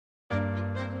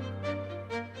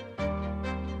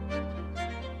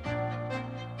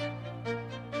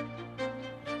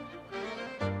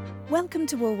Welcome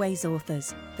to Always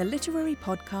Authors, the literary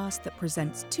podcast that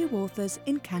presents two authors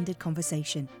in candid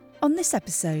conversation. On this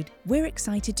episode, we're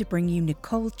excited to bring you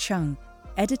Nicole Chung,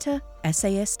 editor,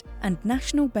 essayist, and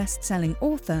National Bestselling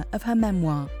author of her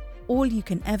memoir, All You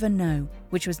Can Ever Know,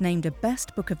 which was named a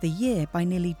Best Book of the Year by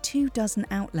nearly 24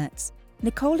 outlets.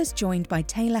 Nicole is joined by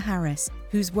Taylor Harris,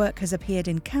 whose work has appeared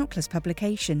in countless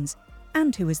publications,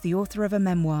 and who is the author of a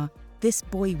memoir, This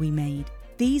Boy We Made.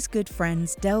 These good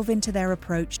friends delve into their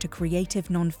approach to creative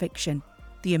nonfiction,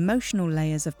 the emotional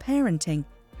layers of parenting,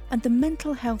 and the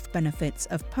mental health benefits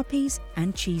of puppies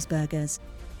and cheeseburgers.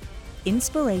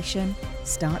 Inspiration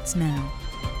starts now.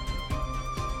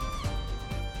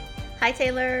 Hi,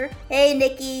 Taylor. Hey,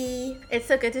 Nikki. It's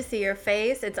so good to see your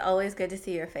face. It's always good to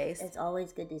see your face. It's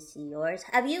always good to see yours.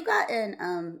 Have you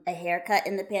gotten a haircut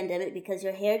in the pandemic? Because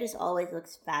your hair just always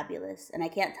looks fabulous, and I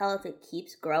can't tell if it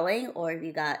keeps growing or if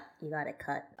you got it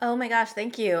cut. Oh my gosh,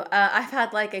 thank you. I've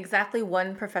had like exactly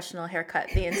one professional haircut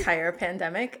the entire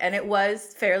pandemic, and it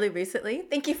was fairly recently.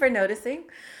 Thank you for noticing.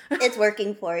 It's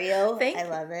working for you. I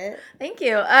love it. Thank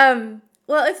you.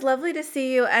 Well, it's lovely to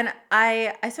see you, and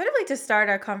I sort of like to start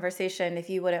our conversation, if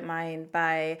you wouldn't mind,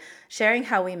 by sharing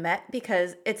how we met,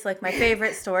 because it's like my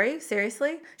favorite story,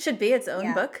 seriously. Should be its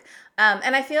own book.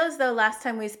 And I feel as though last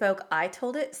time we spoke, I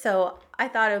told it, so I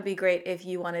thought it would be great if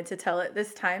you wanted to tell it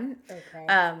this time. Okay.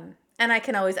 And I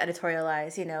can always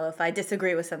editorialize, if I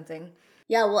disagree with something.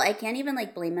 Yeah, well, I can't even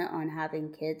blame it on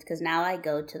having kids, because now I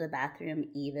go to the bathroom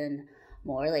even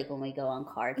more, when we go on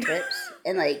car trips,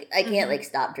 and I can't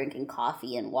stop drinking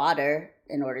coffee and water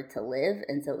in order to live,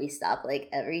 and so we stop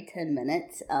every 10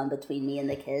 minutes between me and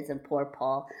the kids, and poor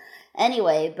Paul.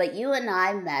 Anyway, but you and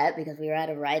I met because we were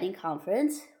at a writing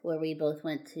conference where we both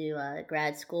went to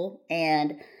grad school,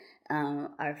 and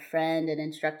our friend and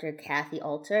instructor Kathy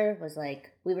Alter was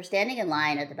we were standing in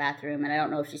line at the bathroom, and I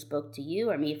don't know if she spoke to you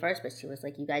or me first, but she was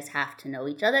you guys have to know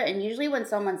each other. And usually when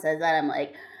someone says that, I'm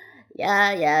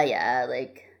yeah.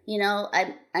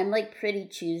 I'm pretty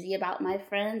choosy about my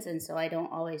friends, and so I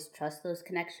don't always trust those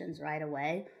connections right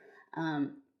away.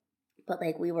 But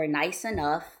we were nice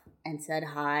enough and said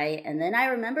hi. And then I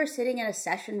remember sitting in a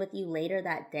session with you later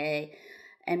that day,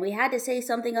 and we had to say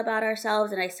something about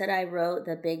ourselves. And I said I wrote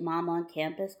the Big Mom on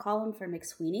Campus column for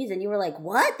McSweeney's, and you were like,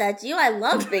 "What? That's you? I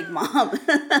love Big Mom."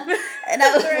 And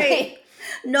I was right.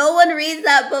 No one reads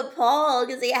that but Paul,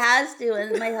 because he has to,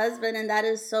 and my husband, and that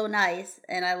is so nice,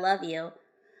 and I love you.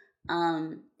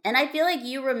 And I feel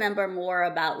you remember more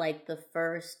about the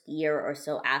first year or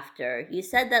so after. You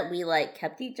said that we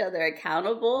kept each other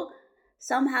accountable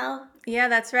somehow. Yeah,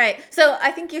 that's right. So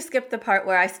I think you skipped the part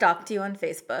where I stalked you on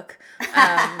Facebook.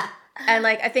 And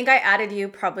I think I added you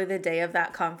probably the day of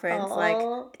that conference.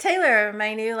 Aww. Taylor,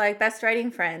 my new best writing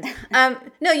friend.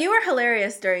 No, you were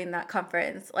hilarious during that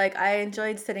conference. I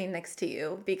enjoyed sitting next to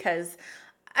you because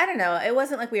I don't know, it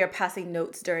wasn't we were passing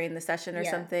notes during the session or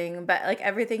something, but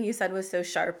everything you said was so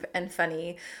sharp and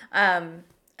funny.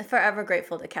 Forever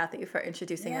grateful to Kathy for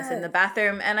introducing us in the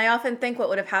bathroom. And I often think what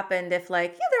would have happened if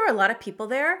there were a lot of people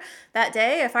there that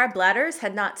day, if our bladders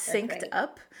had not synced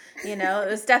up. It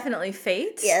was definitely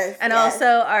fate. Yes. Also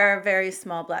our very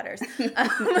small bladders.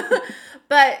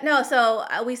 But no, so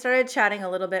we started chatting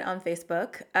a little bit on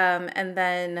Facebook. And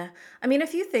then, a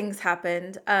few things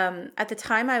happened. At the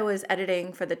time I was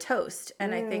editing for The Toast.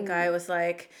 And I think I was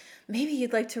maybe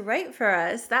you'd like to write for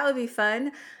us. That would be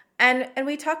fun. And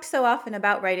we talked so often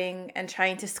about writing and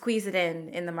trying to squeeze it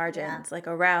in the margins,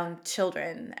 around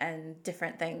children and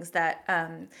different things that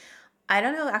I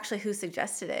don't know actually who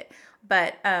suggested it,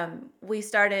 but we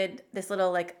started this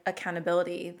little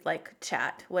accountability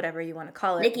chat, whatever you want to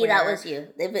call it. Nikki, that was you.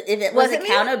 If it was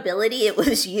accountability, it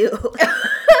was you.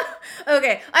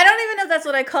 Okay. I don't even know if that's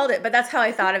what I called it, but that's how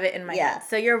I thought of it in my head.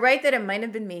 So you're right that it might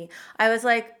have been me. I was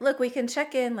look, we can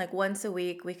check in once a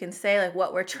week. We can say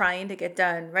what we're trying to get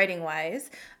done writing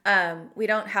wise. We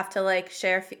don't have to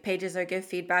share pages or give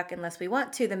feedback unless we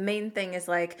want to. The main thing is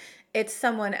it's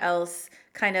someone else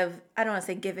kind of, I don't want to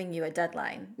say giving you a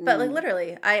deadline, but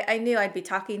literally I knew I'd be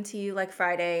talking to you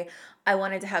Friday. I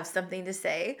wanted to have something to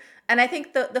say. And I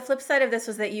think the flip side of this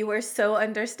was that you were so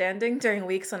understanding during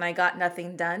weeks when I got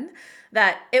nothing done,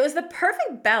 that it was the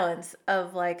perfect balance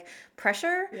of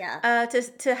pressure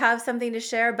to have something to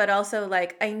share, but also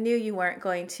I knew you weren't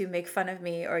going to make fun of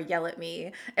me or yell at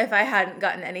me if I hadn't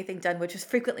gotten anything done, which was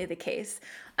frequently the case.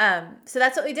 So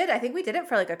that's what we did. I think we did it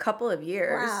for a couple of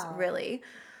years, really.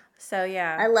 So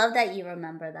yeah. I love that you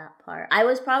remember that part. I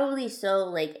was probably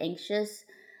so anxious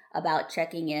about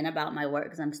checking in about my work,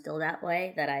 because I'm still that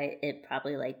way, that it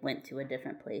probably went to a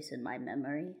different place in my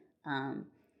memory.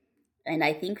 And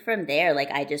I think from there,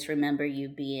 I just remember you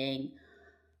being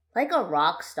like a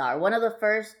rock star. One of the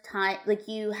first time, like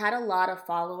you had a lot of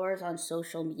followers on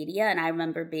social media, and I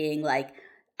remember being like,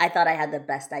 I thought I had the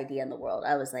best idea in the world.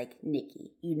 I was like,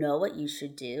 Nikki, you know what you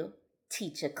should do?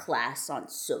 Teach a class on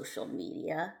social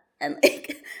media. And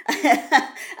like,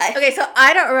 okay, so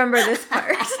I don't remember this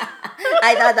part.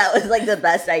 I thought that was like the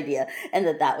best idea, and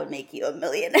that would make you a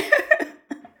millionaire.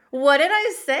 What did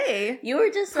I say? You were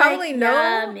just probably like, no.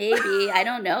 Yeah, maybe. I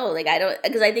don't know. Like, I don't,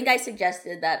 because I think I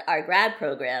suggested that our grad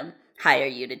program hire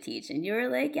you to teach, and you were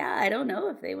like, yeah, I don't know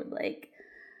if they would like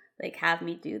have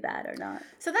me do that or not.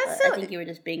 So that's but I think you were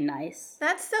just being nice.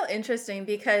 That's so interesting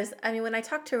because I mean, when I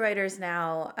talk to writers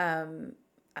now,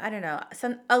 I don't know.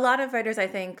 A lot of writers, I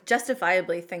think,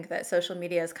 justifiably think that social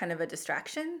media is kind of a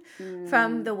distraction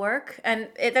from the work, and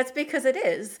that's because it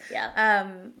is. Yeah.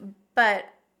 But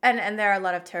and there are a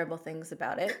lot of terrible things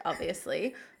about it,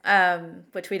 obviously,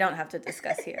 which we don't have to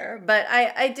discuss here. But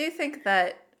I do think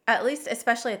that at least,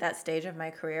 especially at that stage of my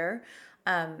career,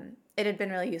 it had been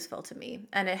really useful to me,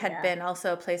 and it had been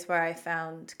also a place where I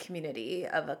found community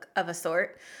of a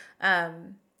sort. But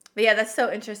yeah, that's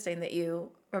so interesting that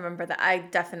you remember that. I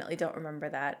definitely don't remember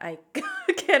that. I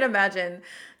can't imagine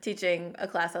teaching a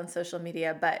class on social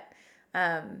media, but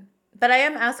I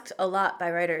am asked a lot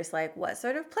by writers, like, what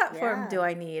sort of platform do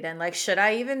I need? And like, should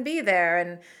I even be there?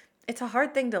 And it's a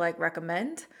hard thing to like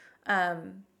recommend.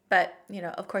 But you know,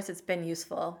 of course it's been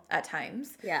useful at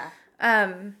times. Yeah.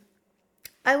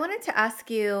 I wanted to ask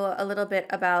you a little bit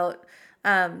about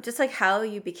just like how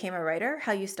you became a writer,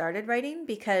 how you started writing,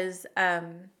 because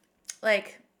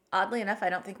like oddly enough, I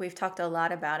don't think we've talked a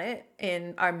lot about it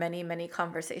in our many, many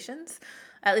conversations.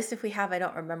 At least if we have, I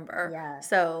don't remember. Yeah.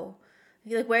 So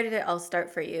like, where did it all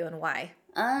start for you and why?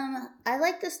 I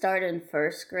like to start in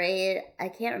first grade. I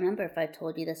can't remember if I've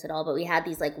told you this at all, but we had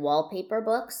these like wallpaper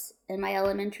books in my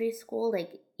elementary school.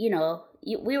 Like, you know,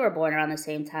 we were born around the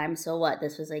same time. So what?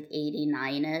 This was like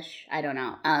 89-ish. I don't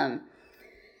know.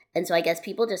 And so I guess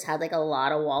people just had like a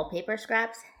lot of wallpaper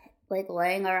scraps like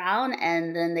laying around,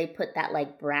 and then they put that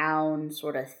like brown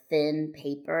sort of thin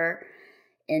paper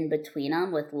in between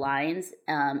them with lines.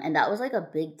 And that was like a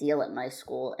big deal at my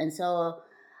school. And so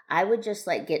I would just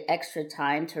like get extra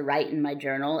time to write in my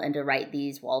journal and to write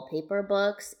these wallpaper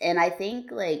books. And I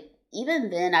think like even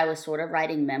then I was sort of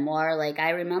writing memoir. Like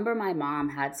I remember my mom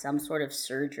had some sort of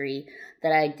surgery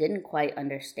that I didn't quite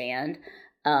understand.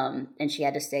 And she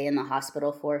had to stay in the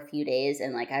hospital for a few days.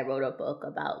 And like I wrote a book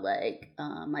about like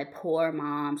my poor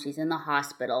mom. She's in the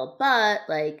hospital, but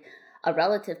like a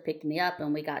relative picked me up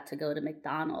and we got to go to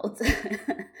McDonald's.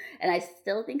 And I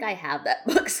still think I have that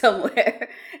book somewhere.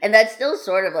 And that's still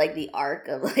sort of like the arc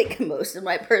of like most of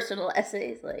my personal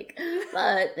essays. Like,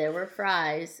 but there were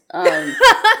fries. And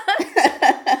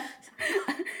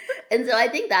so I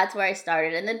think that's where I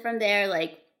started. And then from there,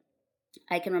 like,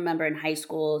 I can remember in high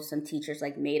school, some teachers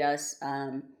like made us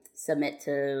submit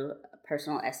to a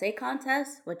personal essay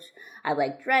contest, which I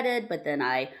like dreaded, but then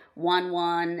I won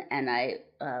one, and I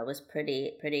was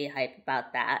pretty hyped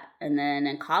about that. And then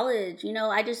in college, you know,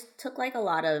 I just took like a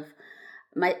lot of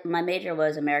my major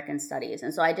was American Studies,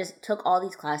 and so I just took all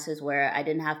these classes where I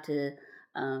didn't have to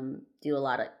do a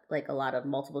lot of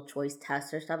multiple choice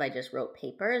tests or stuff. I just wrote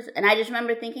papers, and I just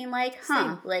remember thinking like,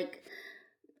 like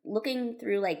looking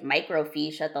through like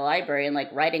microfiche at the library and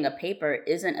like writing a paper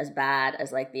isn't as bad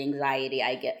as like the anxiety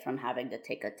I get from having to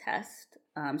take a test.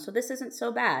 So this isn't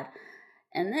so bad.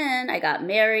 And then I got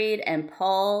married, and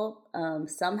Paul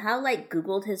somehow like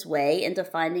Googled his way into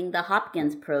finding the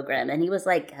Hopkins program. And he was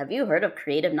like, have you heard of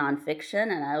creative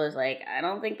nonfiction? And I was like, I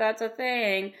don't think that's a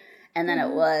thing. And then it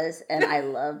was, and I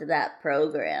loved that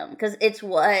program because it's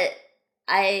what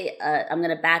I'm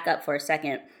going to back up for a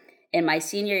second. In my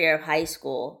senior year of high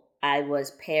school, I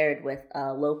was paired with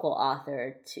a local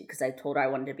author because I told her I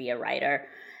wanted to be a writer.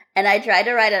 And I tried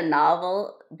to write a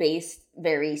novel based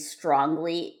very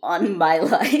strongly on my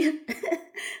life,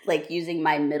 like using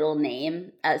my middle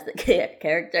name as the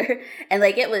character. And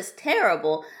like it was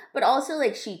terrible, but also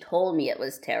like she told me it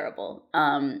was terrible,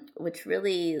 which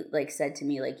really like said to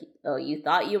me like, oh, you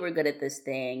thought you were good at this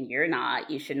thing. You're not.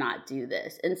 You should not do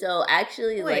this. And so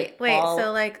actually wait, Paul,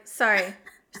 so like, sorry.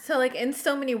 So, like, in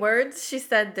so many words, she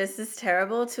said, this is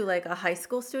terrible to, like, a high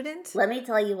school student? Let me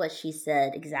tell you what she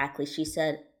said exactly. She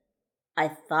said, I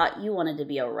thought you wanted to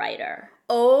be a writer.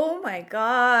 Oh, my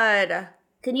God.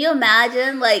 Can you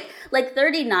imagine? Like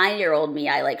 39-year-old me,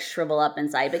 I, like, shrivel up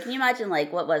inside. But can you imagine,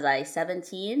 like, what was I,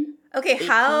 17? Okay, 18?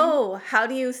 How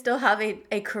do you still have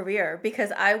a career?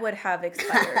 Because I would have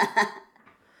expired.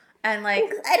 And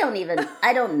like, I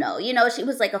don't know. You know, she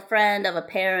was like a friend of a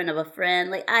parent of a friend.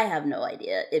 Like, I have no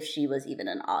idea if she was even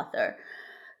an author.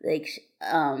 Like,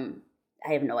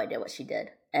 I have no idea what she did.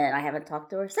 And I haven't talked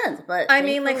to her since. But I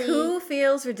mean, like, who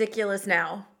feels ridiculous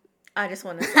now? I just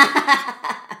want to say.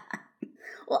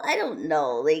 Well, I don't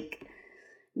know. Like,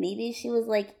 maybe she was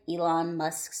like Elon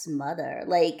Musk's mother.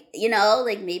 Like, you know,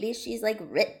 like maybe she's like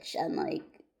rich and like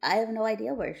I have no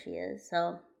idea where she is.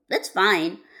 So that's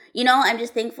fine. You know, I'm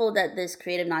just thankful that this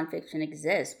creative nonfiction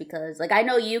exists because like I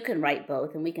know you can write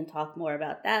both and we can talk more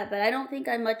about that, but I don't think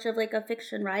I'm much of like a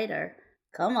fiction writer.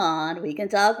 Come on, we can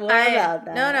talk more about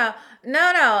that.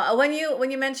 No.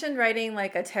 When you mentioned writing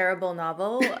like a terrible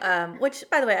novel, which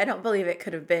by the way, I don't believe it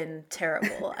could have been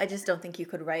terrible. I just don't think you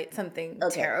could write something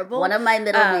terrible. One of my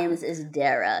middle names is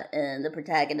Dara, and the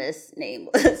protagonist's name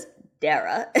was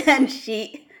Dara, and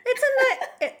she.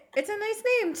 It's a nice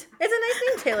name. It's a nice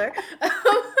name, Taylor.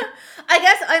 I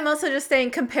guess I'm also just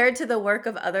saying, compared to the work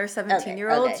of other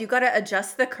 17-year-olds, you got to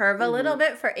adjust the curve a little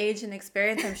bit for age and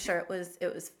experience. I'm sure it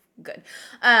was good.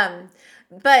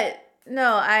 But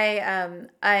no,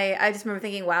 I just remember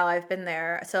thinking, wow, I've been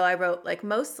there. So I wrote like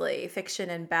mostly fiction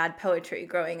and bad poetry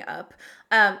growing up.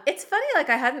 It's funny, like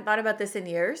I hadn't thought about this in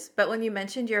years, but when you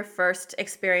mentioned your first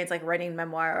experience, like writing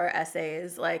memoir or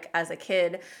essays, like as a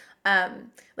kid,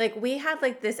 like we had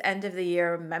like this end of the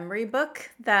year memory book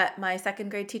that my second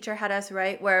grade teacher had us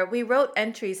write, where we wrote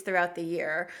entries throughout the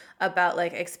year about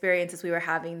like experiences we were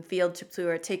having, field trips we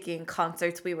were taking,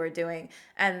 concerts we were doing.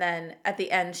 And then at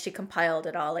the end, she compiled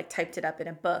it all, like typed it up in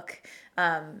a book,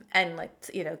 and like,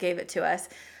 you know, gave it to us.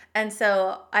 And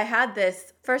so I had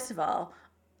this, first of all,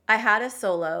 I had a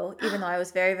solo, even though I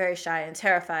was very, very shy and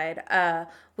terrified.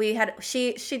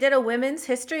 She did a Women's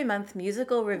History Month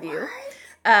musical review. What?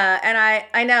 And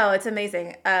I know, it's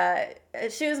amazing.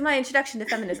 She was my introduction to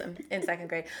feminism in second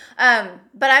grade.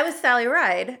 But I was Sally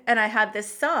Ride, and I had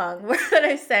this song that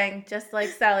I sang, Just Like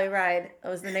Sally Ride. That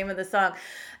was the name of the song.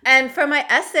 And for my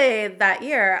essay that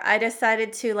year, I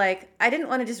decided to, like, I didn't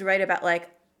want to just write about, like,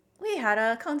 we had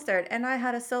a concert and I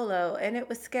had a solo and it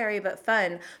was scary but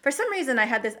fun. For some reason, I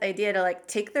had this idea to like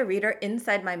take the reader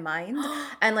inside my mind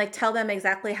and like tell them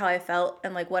exactly how I felt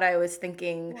and like what I was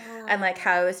thinking and like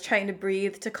how I was trying to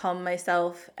breathe to calm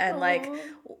myself and like,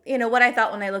 you know, what I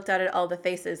thought when I looked out at all the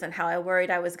faces and how I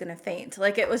worried I was going to faint.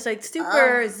 Like it was like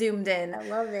super zoomed in. I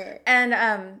love it.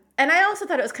 And I also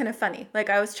thought it was kind of funny.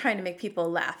 Like I was trying to make people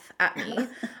laugh at me,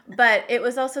 but it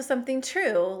was also something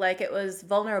true. Like it was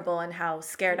vulnerable in how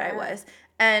scared I was.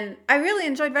 And I really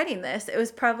enjoyed writing this. It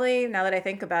was probably, now that I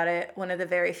think about it, one of the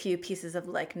very few pieces of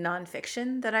like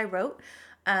nonfiction that I wrote.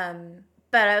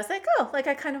 But I was like, oh, like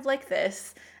I kind of like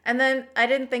this. And then I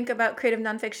didn't think about creative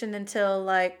nonfiction until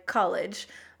like college.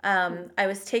 I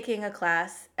was taking a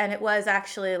class and it was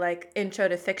actually like intro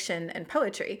to fiction and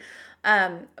poetry.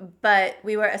 But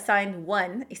we were assigned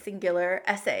a singular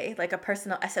essay, like a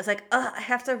personal essay. I was like, oh, I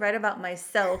have to write about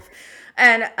myself.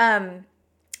 And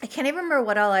I can't even remember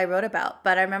what all I wrote about,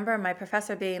 but I remember my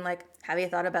professor being like, have you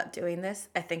thought about doing this?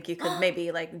 I think you could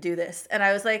maybe like do this. And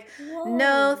I was like,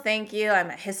 no, thank you. I'm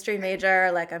a history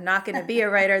major. Like, I'm not going to be a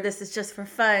writer. This is just for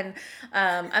fun.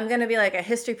 I'm going to be like a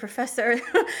history professor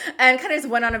and kind of just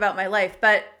went on about my life.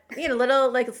 But, you know,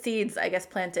 little like seeds, I guess,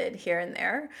 planted here and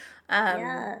there.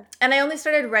 And I only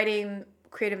started writing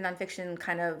creative nonfiction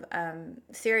kind of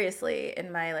seriously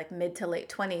in my like mid to late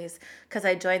 20s because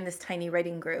I joined this tiny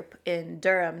writing group in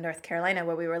Durham, North Carolina,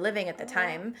 where we were living at the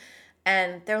time.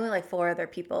 And there were only like 4 other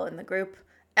people in the group.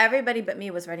 Everybody but me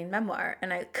was writing memoir,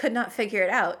 and I could not figure it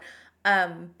out.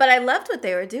 But I loved what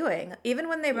they were doing. Even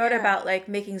when they wrote about like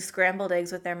making scrambled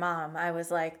eggs with their mom, I was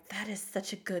like, that is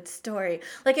such a good story.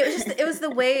 Like it was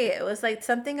the way, it was like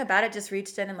something about it just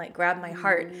reached in and like grabbed my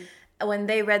heart when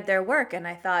they read their work. And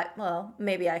I thought, well,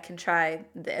 maybe I can try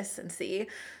this and see.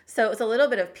 So it was a little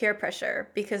bit of peer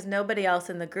pressure because nobody else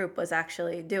in the group was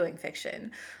actually doing fiction.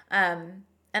 And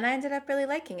I ended up really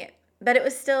liking it. But it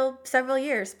was still several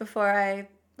years before I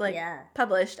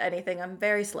published anything. I'm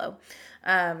very slow.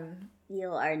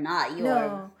 You are not.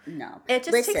 No. It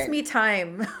just takes me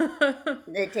time.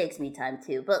 It takes me time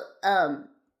too. But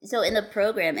so in the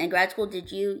program in grad school,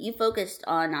 you focused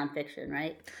on nonfiction,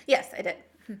 right? Yes, I did.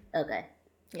 Okay.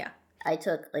 Yeah. I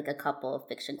took like a couple of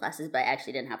fiction classes, but I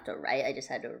actually didn't have to write. I just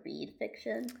had to read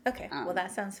fiction. Okay. Well,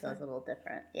 that sounds fun. So it's a little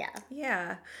different. Yeah.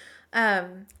 Yeah.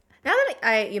 Now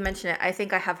that you mention it, I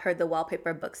think I have heard the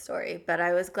wallpaper book story, but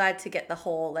I was glad to get the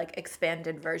whole like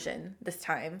expanded version this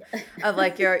time of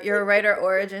like your writer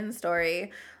origin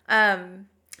story. I don't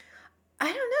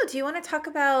know. Do you want to talk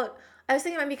about? I was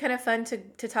thinking it might be kind of fun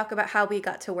to talk about how we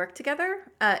got to work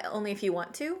together. Only if you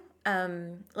want to,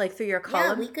 like through your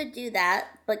column. Yeah, we could do that.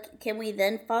 But can we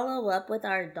then follow up with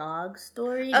our dog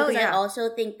story? Oh, because yeah. I also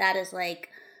think that is like,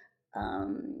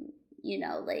 you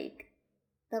know, like.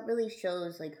 that really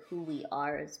shows like who we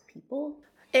are as people.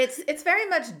 It's very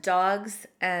much dogs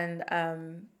and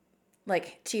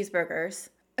like cheeseburgers.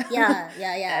 Yeah.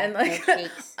 And like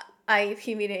Milkshakes.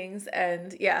 IEP meetings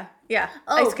and yeah.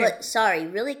 Oh, Ice cream. but sorry,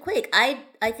 really quick. I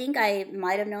think I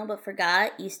might have known but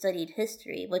forgot you studied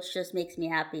history, which just makes me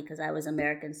happy because I was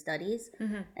American Studies,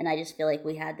 and I just feel like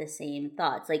we had the same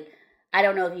thoughts. Like, I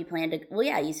don't know if you plan to. Well,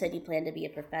 yeah, you said you plan to be a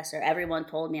professor. Everyone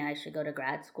told me I should go to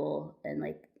grad school, and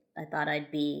like I thought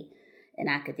I'd be in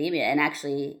academia. And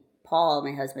actually, Paul,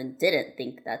 my husband, didn't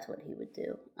think that's what he would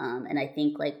do. And I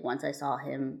think like once I saw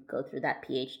him go through that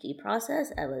PhD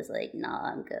process, I was like, nah,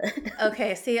 I'm good.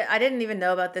 Okay, see, I didn't even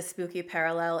know about this spooky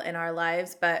parallel in our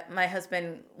lives, but my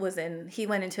husband he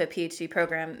went into a PhD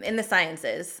program in the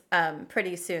sciences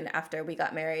pretty soon after we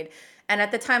got married. And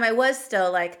at the time I was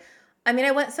still like, I mean,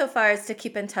 I went so far as to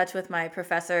keep in touch with my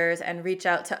professors and reach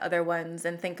out to other ones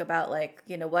and think about like,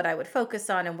 you know, what I would focus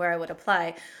on and where I would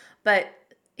apply. But,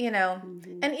 you know,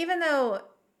 and even though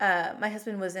my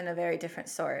husband was in a very different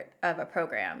sort of a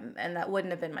program and that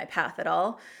wouldn't have been my path at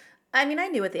all, I mean, I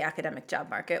knew what the academic job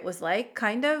market was like,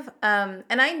 kind of. And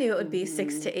I knew it would be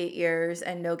 6 to 8 years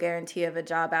and no guarantee of a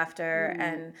job after.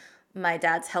 And my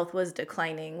dad's health was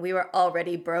declining. We were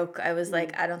already broke. I was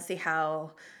like, I don't see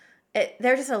how.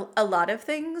 There's just a lot of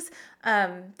things.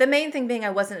 The main thing being I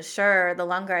wasn't sure the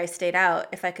longer I stayed out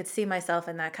if I could see myself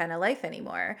in that kind of life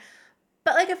anymore.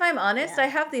 But like, if I'm honest, I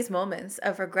have these moments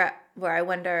of regret where I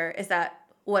wonder, is that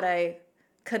what I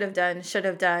could have done, should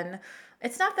have done?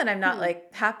 It's not that I'm not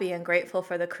like happy and grateful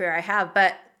for the career I have,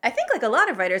 but I think like a lot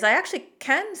of writers, I actually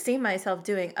can see myself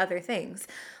doing other things.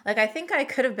 Like, I think I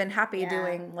could have been happy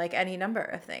doing like any number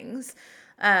of things.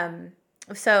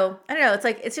 So I don't know. It's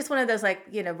like, it's just one of those like,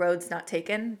 you know, roads not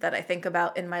taken that I think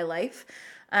about in my life.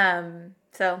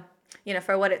 So, you know,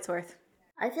 for what it's worth.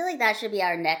 I feel like that should be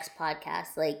our next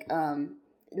podcast. Like,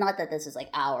 not that this is like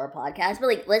our podcast, but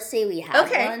like, let's say we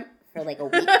have one for like a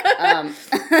week.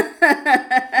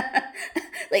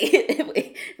 Like,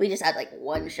 if we just had like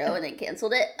one show and then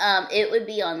canceled it. It would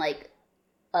be on like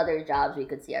other jobs we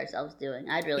could see ourselves doing.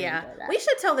 I'd really enjoy that. We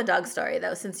should tell the dog story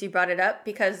though, since you brought it up,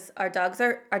 because our dogs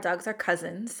are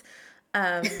cousins.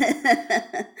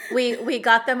 We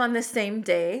got them on the same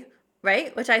day,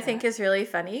 right? Which I think is really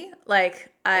funny. Like,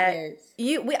 I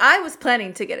was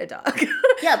planning to get a dog.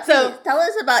 Yeah, please, so tell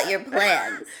us about your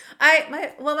plans.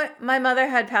 My mother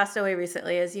had passed away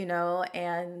recently, as you know,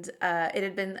 and it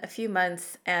had been a few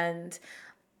months, and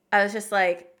I was just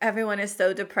like, everyone is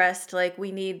so depressed. Like,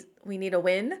 we need a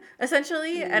win,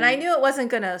 essentially. And I knew it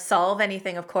wasn't going to solve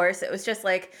anything, of course. It was just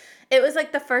like, it was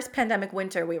like the first pandemic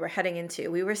winter we were heading into.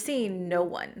 We were seeing no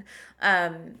one.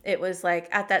 It was like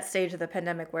at that stage of the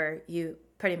pandemic where you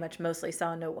pretty much mostly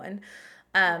saw no one.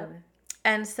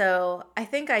 And so I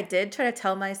think I did try to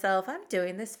tell myself, I'm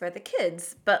doing this for the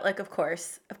kids. But like, of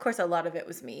course, a lot of it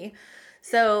was me.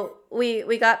 So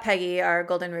we got Peggy, our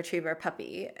golden retriever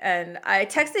puppy, and I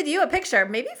texted you a picture,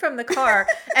 maybe from the car,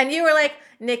 and you were like,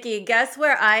 Nikki, guess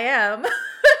where I am?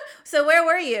 So where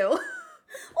were you?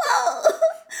 Well,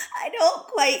 I don't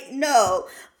quite know,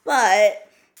 but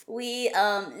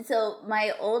so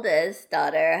my oldest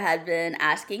daughter had been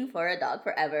asking for a dog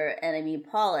forever, and I mean,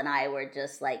 Paul and I were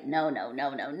just like, no.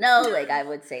 Like, I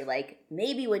would say, like,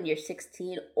 maybe when you're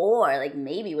 16, or like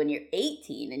maybe when you're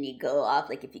 18 and you go off,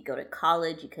 like if you go to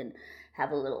college, you can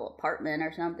have a little apartment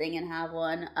or something and have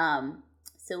one.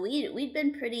 So we'd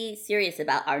been pretty serious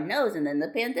about our nose, and then the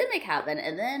pandemic happened,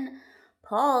 and then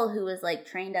Paul, who was like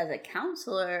trained as a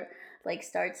counselor, like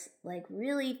starts like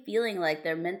really feeling like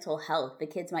their mental health, the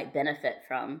kids might benefit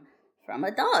from a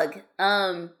dog.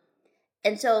 And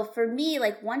so for me,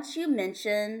 like, once you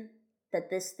mention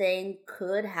that this thing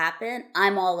could happen,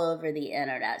 I'm all over the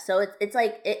internet. So it's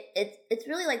like it's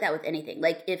really like that with anything.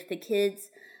 Like, if the kids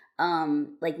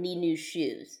like need new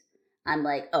shoes, I'm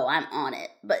like, oh, I'm on it.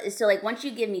 But so like, once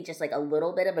you give me just like a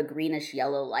little bit of a greenish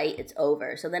yellow light, it's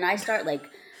over. So then I start like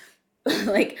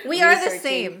like, we are the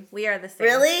same.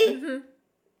 Really? Mm-hmm.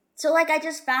 So like, I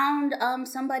just found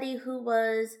somebody who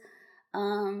was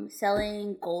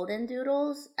selling golden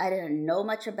doodles. I didn't know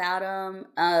much about them.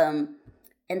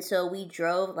 And so we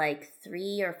drove like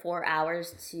 3 or 4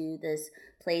 hours to this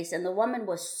place, and the woman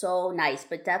was so nice,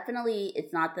 but definitely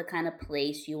it's not the kind of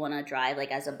place you want to drive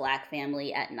like as a Black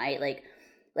family at night.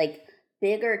 Like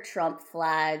bigger Trump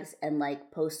flags and like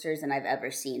posters than I've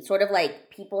ever seen. Sort of like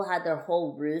people had their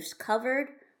whole roofs covered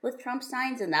with Trump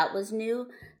signs, and that was new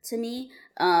to me.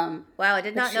 Wow, I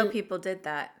did not know people did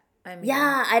that. I mean,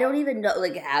 yeah, I don't even know.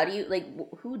 Like, how do you, like,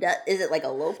 who does, is it like a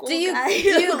local guy? Do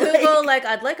you Google, like,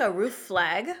 I'd like a roof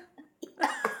flag?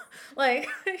 Like,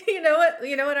 you know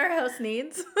what our house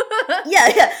needs?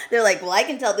 Yeah. They're like, well, I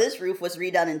can tell this roof was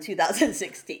redone in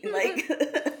 2016. Like,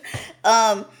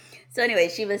 so anyway,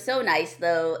 she was so nice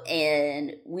though,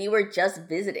 and we were just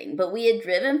visiting, but we had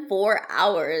driven 4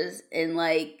 hours, and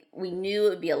like we knew it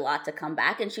would be a lot to come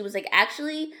back. And she was like,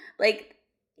 actually, like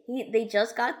they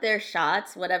just got their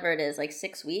shots, whatever it is, like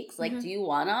 6 weeks. Like, do you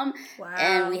want them? Wow.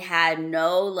 And we had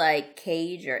no like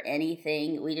cage or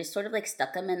anything. We just sort of like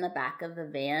stuck them in the back of the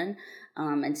van.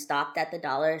 And stopped at the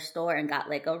dollar store and got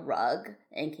like a rug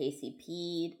in case he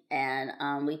peed.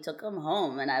 And we took him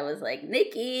home. And I was like,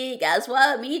 Nikki, guess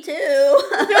what? Me too.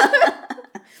 I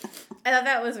thought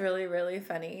that was really, really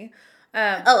funny.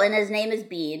 And his name is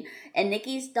Bean. And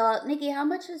Nikki's dog, Nikki, how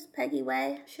much does Peggy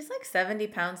weigh? She's like 70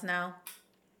 pounds now.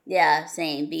 Yeah,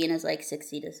 same. Bean is like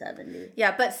 60 to 70.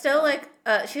 Yeah, but still like,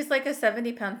 she's like a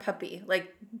 70-pound puppy.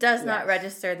 Like, does not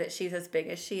register that she's as big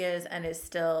as she is and is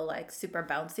still like super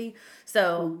bouncy.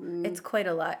 So it's quite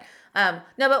a lot. No,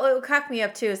 but what would crack me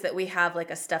up too is that we have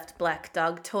like a stuffed black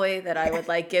dog toy that I would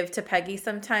like give to Peggy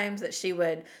sometimes that she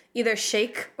would either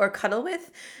shake or cuddle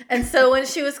with. And so when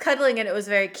she was cuddling and it was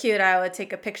very cute, I would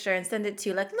take a picture and send it to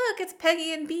you like, look, it's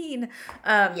Peggy and Bean.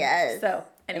 Yes. So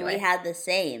anyway. And we had the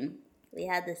same. We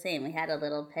had a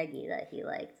little Peggy that he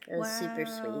liked. It was super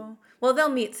sweet. Well, they'll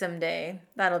meet someday.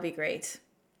 That'll be great.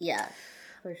 Yeah,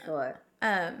 for sure.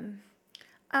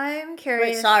 I'm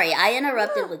curious. Wait, sorry, I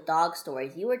interrupted with dog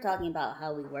stories. You were talking about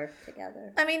how we work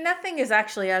together. I mean, nothing is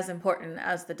actually as important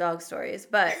as the dog stories,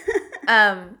 but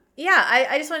yeah,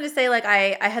 I just wanted to say, like,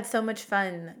 I had so much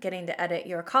fun getting to edit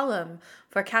your column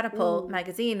for Catapult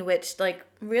magazine, which like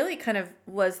really kind of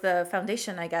was the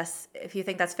foundation, I guess, if you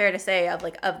think that's fair to say, of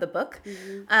the book.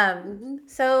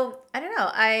 So I don't know,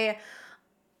 I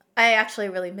actually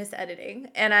really miss editing,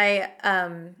 and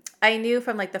I knew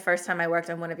from like the first time I worked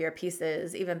on one of your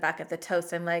pieces, even back at the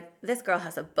Toast, I'm like, this girl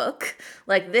has a book.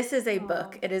 Like, this is a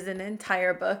book. It is an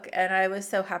entire book. And I was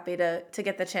so happy to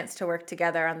get the chance to work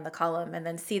together on the column and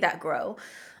then see that grow.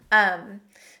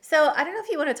 So I don't know if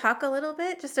you want to talk a little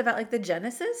bit just about like the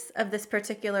genesis of this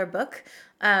particular book,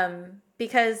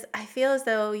 because I feel as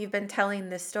though you've been telling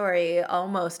this story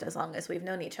almost as long as we've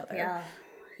known each other.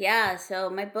 Yeah, so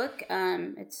my book,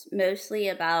 it's mostly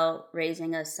about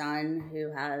raising a son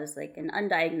who has like an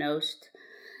undiagnosed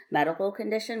medical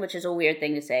condition, which is a weird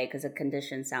thing to say because a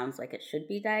condition sounds like it should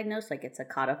be diagnosed, like it's a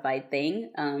codified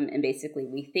thing. And basically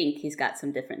we think he's got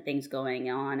some different things going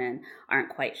on and aren't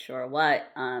quite sure what.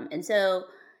 And so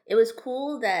it was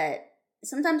cool that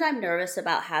sometimes I'm nervous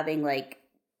about having like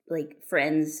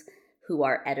friends who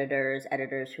are editors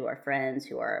who are friends,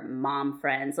 who are mom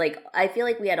friends. Like, I feel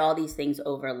like we had all these things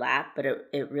overlap, but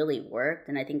it really worked.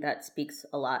 And I think that speaks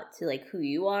a lot to like who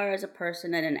you are as a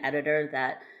person and an editor,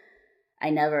 that I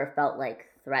never felt like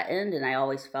threatened. And I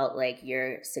always felt like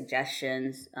your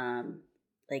suggestions,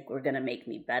 like were going to make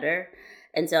me better.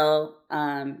 And so,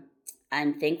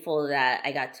 I'm thankful that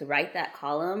I got to write that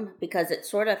column because it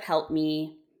sort of helped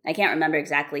me. I can't remember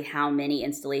exactly how many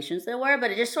installations there were,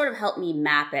 but it just sort of helped me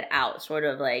map it out. Sort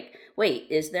of like, wait,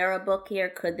 is there a book here?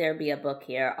 Could there be a book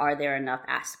here? Are there enough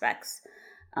aspects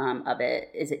of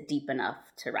it? Is it deep enough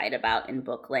to write about in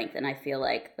book length? And I feel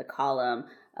like the column,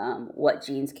 What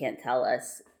Genes Can't Tell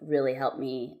Us, really helped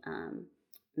me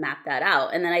map that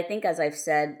out. And then I think, as I've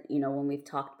said, when we've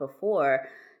talked before,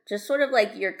 just sort of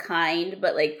like your kind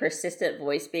but like persistent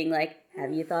voice being like,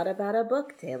 have you thought about a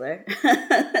book, Taylor?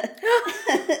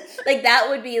 Like, that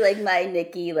would be like my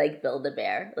Nikki, like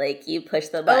Build-A-Bear. Like, you push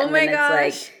the button and it's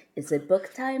like, is it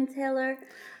book time, Taylor?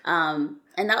 And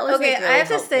that was okay. like, really I have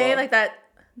helpful. to say, like,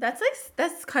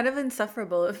 that's kind of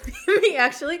insufferable of me,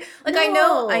 actually. Like,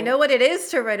 no. I know what it is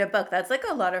to write a book. That's like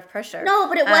a lot of pressure. No,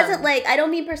 but it wasn't like, I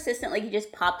don't mean persistent, like you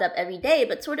just popped up every day,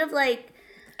 but sort of like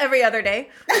every other day.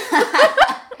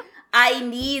 I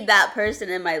need that person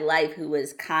in my life who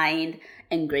is kind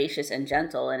and gracious and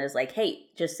gentle and is like, hey,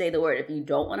 just say the word. If you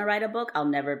don't want to write a book, I'll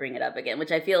never bring it up again,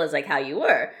 which I feel is like how you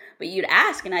were. But you'd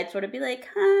ask and I'd sort of be like,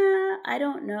 I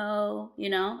don't know,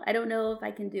 I don't know if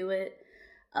I can do it.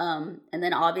 And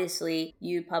then obviously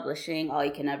you publishing All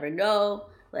You Can Ever Know,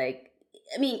 like,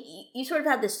 I mean, you sort of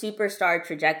have the superstar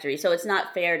trajectory. So it's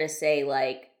not fair to say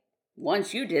like,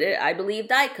 once you did it, I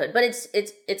believed I could. But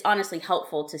it's honestly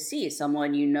helpful to see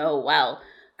someone well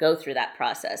go through that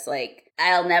process. Like,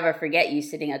 I'll never forget you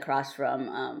sitting across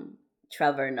from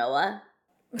Trevor Noah.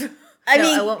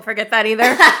 I won't forget that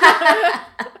either.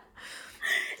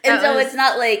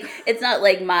 It's not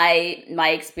like my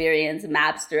experience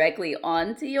maps directly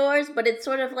onto yours, but it's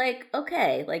sort of like,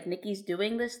 okay, like Nikki's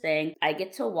doing this thing. I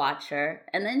get to watch her,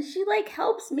 and then she like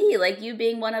helps me, like you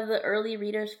being one of the early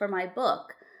readers for my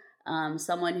book.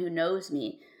 someone who knows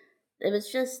me. It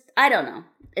was just, I don't know.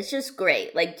 It's just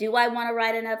great. Like, do I want to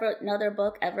write another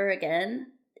book ever again?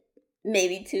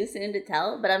 Maybe too soon to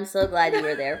tell, but I'm so glad you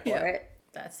were there for it.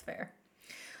 That's fair.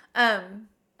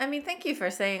 I mean, thank you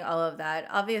for saying all of that.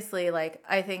 Obviously, like,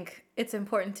 I think it's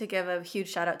important to give a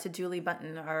huge shout out to Julie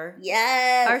Button, our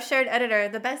shared editor,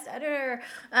 the best editor.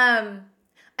 And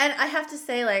I have to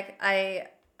say, like, I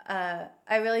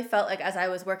really felt like as I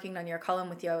was working on your column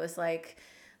with you, I was like,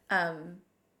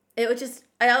 it would just,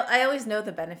 I always know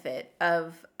the benefit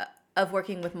of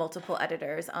working with multiple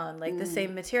editors on like the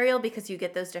same material, because you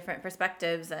get those different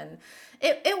perspectives. And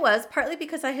it was partly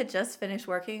because I had just finished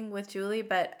working with Julie,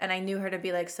 and I knew her to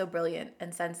be like so brilliant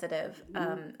and sensitive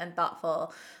and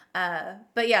thoughtful.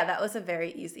 But yeah, that was a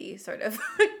very easy sort of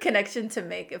connection to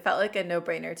make. It felt like a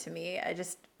no-brainer to me. I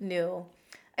just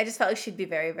felt like she'd be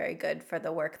very, very good for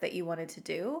the work that you wanted to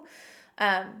do.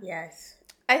 Yes.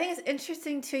 I think it's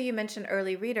interesting too, you mentioned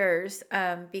early readers,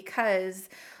 because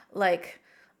like,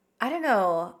 I don't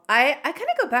know, I kind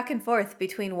of go back and forth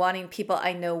between wanting people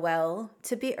I know well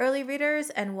to be early readers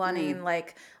and wanting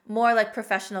like more like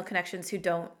professional connections who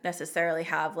don't necessarily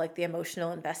have like the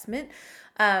emotional investment.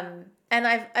 And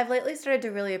I've lately started to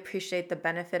really appreciate the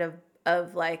benefit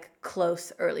of like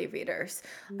close early readers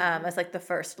as like the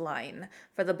first line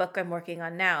for the book I'm working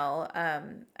on now.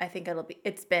 I think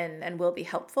it's been and will be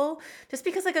helpful, just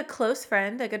because like a close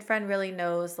friend, a good friend, really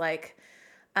knows like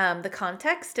the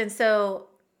context. And so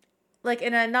like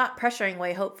in a not pressuring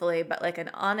way, hopefully, but like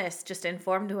an honest, just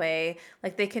informed way,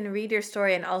 like they can read your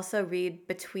story and also read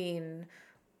between,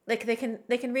 like they can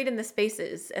read in the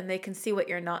spaces and they can see what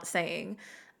you're not saying.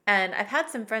 And I've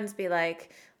had some friends be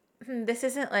like, this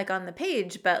isn't like on the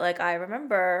page, but like I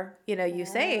remember, you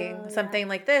saying something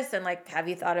like this, and like, have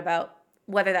you thought about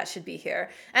whether that should be here?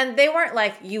 And they weren't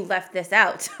like, you left this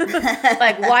out.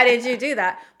 Like, why did you do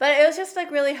that? But it was just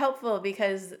like really helpful,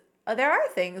 because there are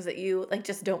things that you like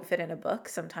just don't fit in a book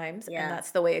sometimes, and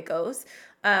that's the way it goes.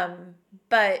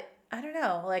 But I don't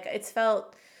know, like it's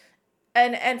felt,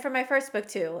 and for my first book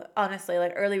too, honestly,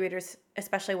 like early readers,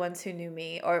 especially ones who knew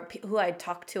me or who I'd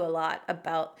talked to a lot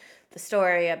about the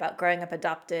story, about growing up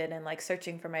adopted and like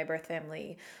searching for my birth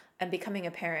family and becoming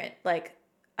a parent, like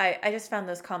I just found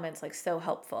those comments like so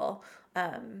helpful.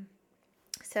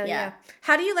 So yeah.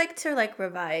 How do you like to like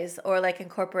revise or like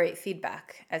incorporate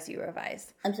feedback as you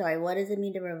revise? I'm sorry, what does it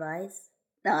mean to revise?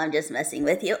 No, I'm just messing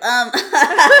with you. Are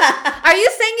you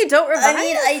saying you don't revise? I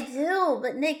mean, I do,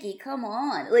 but Nikki, come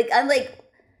on. Like, I'm like,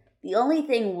 the only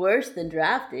thing worse than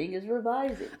drafting is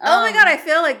revising. Oh my God, I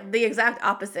feel like the exact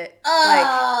opposite.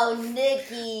 Oh, like,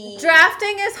 Nikki.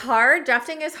 Drafting is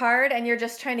hard, and you're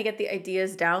just trying to get the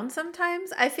ideas down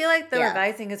sometimes. I feel like the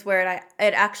revising is where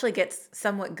it actually gets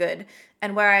somewhat good,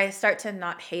 and where I start to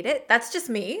not hate it. That's just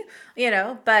me,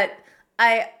 but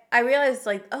I realized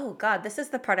like, oh God, this is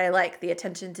the part I like, the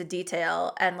attention to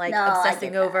detail and like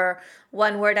obsessing over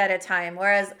one word at a time.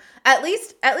 Whereas at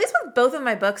least with both of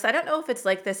my books, I don't know if it's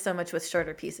like this so much with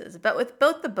shorter pieces, but with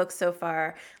both the books so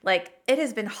far, like it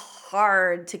has been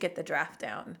hard to get the draft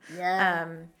down. Yeah.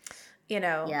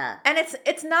 And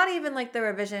it's not even like the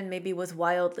revision maybe was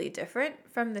wildly different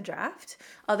from the draft,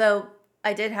 although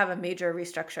I did have a major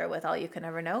restructure with All You Can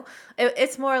Ever Know.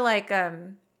 It's more like,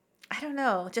 I don't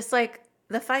know, just like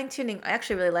the fine tuning. I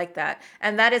actually really like that.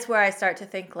 And that is where I start to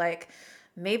think like,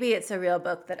 maybe it's a real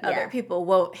book that other people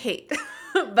won't hate.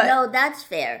 But no, that's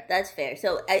fair. That's fair.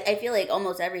 So I feel like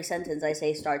almost every sentence I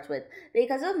say starts with,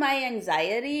 because of my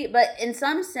anxiety. But in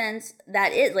some sense,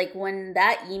 that is like when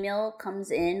that email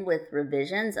comes in with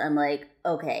revisions, I'm like,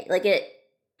 okay, like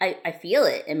I feel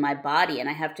it in my body, and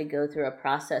I have to go through a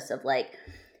process of like,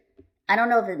 I don't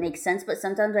know if it makes sense, but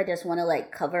sometimes I just want to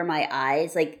like cover my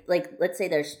eyes. Like let's say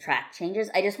there's track changes.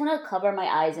 I just want to cover my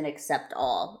eyes and accept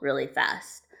all really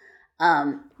fast.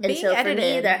 And being so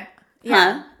edited,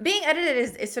 for me, being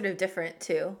edited is sort of different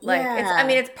too. Like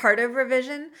it's part of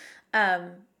revision.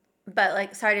 But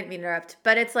like, sorry, I didn't mean to interrupt.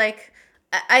 But it's like,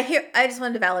 I just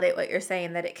wanted to validate what you're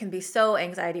saying, that it can be so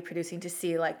anxiety producing to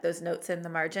see like those notes in the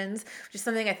margins, which is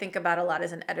something I think about a lot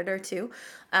as an editor too.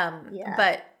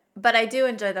 But I do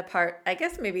enjoy the part, I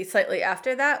guess maybe slightly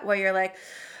after that, where you're like,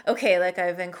 okay, like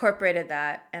I've incorporated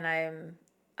that, and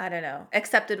I don't know,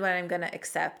 accepted what I'm going to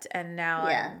accept. And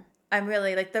now I'm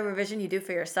really like the revision you do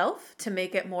for yourself to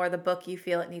make it more the book you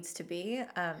feel it needs to be.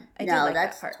 I do like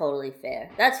that's that part. Totally fair.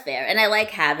 That's fair. And I like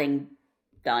having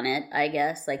done it, I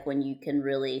guess, like when you can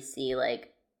really see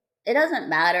like, it doesn't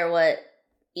matter what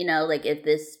you know, like if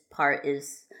this part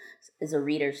is a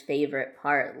reader's favorite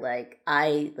part, like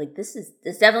this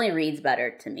definitely reads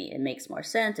better to me. It makes more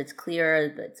sense. It's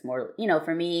clearer. It's more, you know,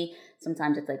 for me,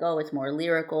 sometimes it's like, oh, it's more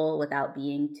lyrical without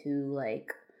being too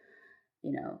like,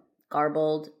 you know,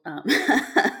 garbled.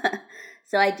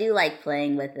 So I do like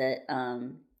playing with it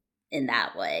in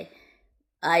that way.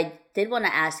 I did want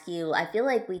to ask you, I feel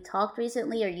like we talked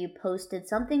recently or you posted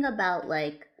something about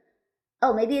like,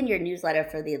 oh, maybe in your newsletter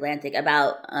for The Atlantic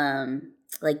about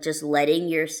like just letting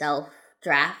yourself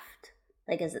draft.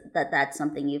 Like, is it that's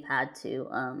something you've had to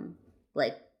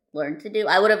like learn to do?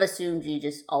 I would have assumed you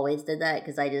just always did that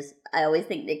because I always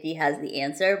think Nikki has the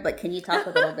answer. But can you talk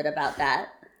a little bit about that?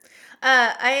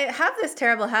 I have this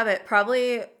terrible habit,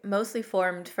 probably mostly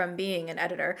formed from being an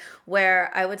editor,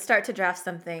 where I would start to draft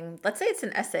something. Let's say it's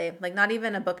an essay, like not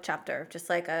even a book chapter, just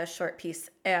like a short piece.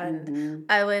 And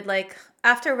I would like,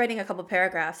 after writing a couple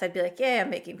paragraphs, I'd be like, yeah,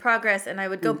 I'm making progress. And I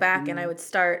would go back and I would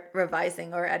start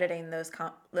revising or editing those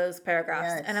paragraphs.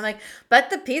 Yes. And I'm like, but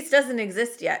the piece doesn't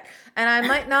exist yet. And I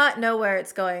might not know where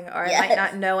it's going, or I might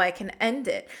not know I can end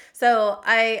it. So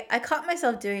I caught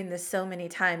myself doing this so many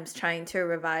times, trying to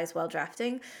revise while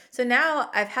drafting. So now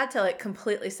I've had to like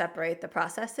completely separate the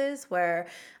processes where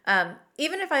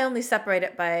even if I only separate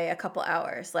it by a couple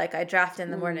hours, like I draft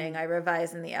in the morning, I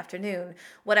revise in the afternoon.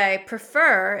 What I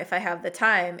prefer, if I have the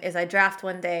time, is I draft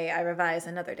one day, I revise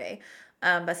another day.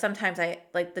 But sometimes I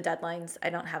like the deadlines, I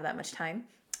don't have that much time.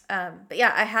 But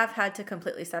yeah, I have had to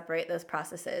completely separate those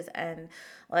processes. And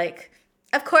like,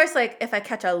 of course, like if I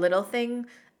catch a little thing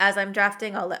as I'm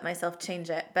drafting, I'll let myself change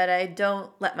it. But I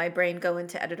don't let my brain go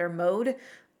into editor mode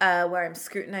where I'm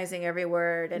scrutinizing every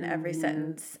word and every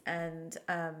sentence and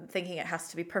thinking it has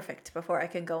to be perfect before I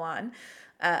can go on.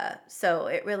 So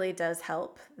it really does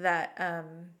help that,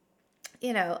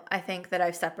 you know, I think that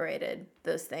I've separated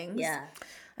those things. Yeah.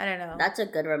 I don't know. That's a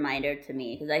good reminder to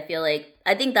me because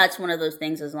I think that's one of those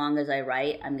things, as long as I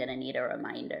write, I'm going to need a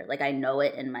reminder. Like I know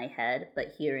it in my head,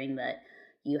 but hearing that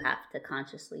you have to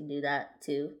consciously do that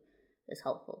too is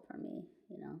helpful for me,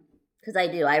 you know? Because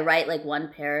I write like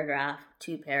one paragraph,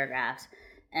 2 paragraphs,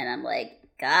 and I'm like,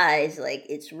 guys, like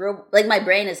it's real, like my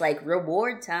brain is like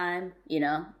reward time, you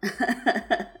know?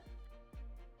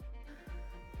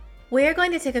 We are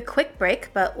going to take a quick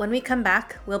break, but when we come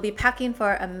back, we'll be packing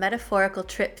for a metaphorical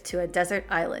trip to a desert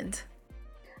island.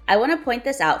 I want to point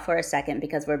this out for a second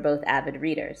because we're both avid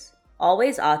readers.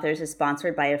 Always Authors is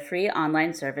sponsored by a free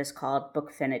online service called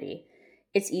Bookfinity.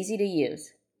 It's easy to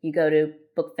use. You go to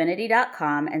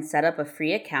bookfinity.com and set up a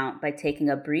free account by taking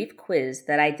a brief quiz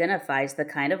that identifies the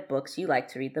kind of books you like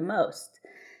to read the most.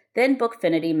 Then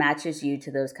Bookfinity matches you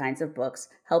to those kinds of books,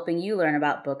 helping you learn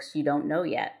about books you don't know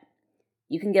yet.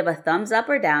 You can give a thumbs up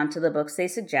or down to the books they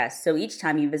suggest, so each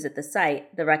time you visit the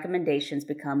site, the recommendations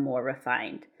become more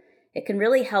refined. It can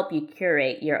really help you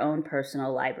curate your own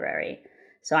personal library.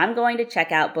 So I'm going to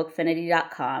check out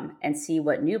bookfinity.com and see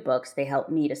what new books they help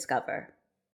me discover.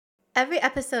 Every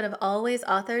episode of Always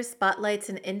Authors spotlights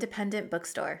an independent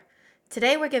bookstore.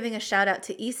 Today we're giving a shout out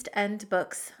to East End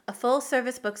Books, a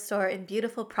full-service bookstore in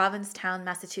beautiful Provincetown,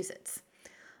 Massachusetts.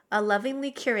 A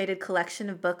lovingly curated collection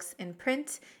of books in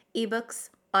print, ebooks,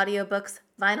 audiobooks,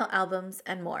 vinyl albums,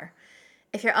 and more.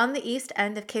 If you're on the East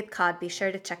End of Cape Cod, be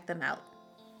sure to check them out.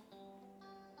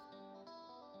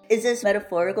 Is this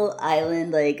metaphorical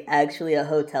island like actually a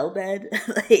hotel bed?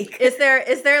 Like is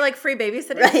there like free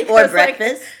babysitting? Right, or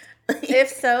breakfast? Like, if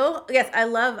so, yes, I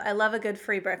love a good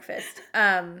free breakfast.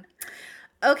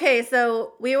 Okay,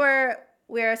 so we were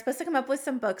supposed to come up with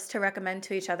some books to recommend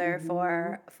to each other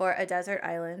for a desert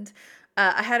island.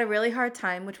 I had a really hard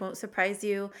time, which won't surprise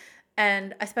you.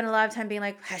 And I spent a lot of time being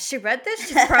like, has she read this?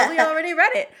 She's probably already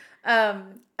read it.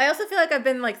 I also feel like I've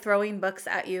been like throwing books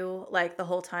at you like the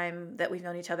whole time that we've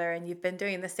known each other, and you've been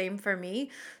doing the same for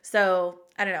me. So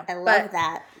I don't know. I love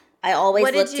that. I always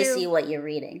look to see what you're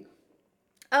reading.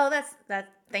 Oh,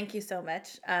 thank you so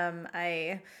much.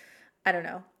 I don't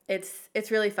know.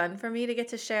 It's really fun for me to get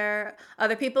to share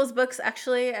other people's books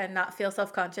actually and not feel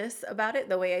self-conscious about it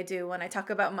the way I do when I talk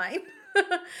about mine.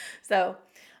 So,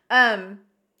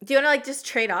 do you want to like just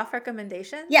trade off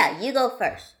recommendations? Yeah, you go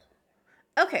first.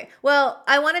 Okay. Well,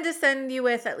 I wanted to send you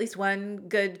with at least one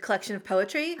good collection of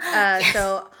poetry. Yes.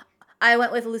 So I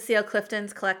went with Lucille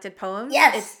Clifton's collected poems.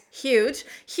 Yes. It's huge,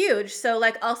 huge. So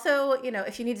like also, you know,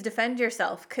 if you need to defend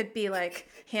yourself, could be like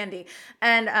handy.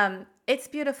 And it's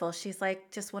beautiful. She's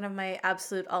like just one of my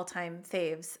absolute all-time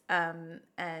faves.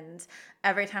 And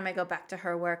every time I go back to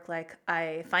her work, like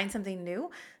I find something new.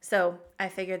 So I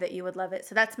figured that you would love it.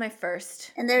 So that's my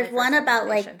first. And there's one about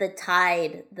like the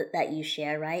tide that you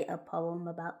share, right? A poem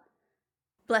about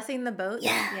blessing the boat.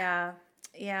 Yeah. Yeah.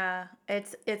 Yeah,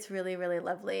 it's really, really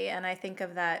lovely. And I think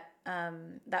of that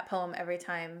poem every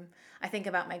time I think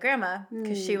about my grandma,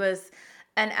 because she was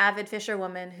an avid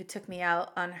fisherwoman who took me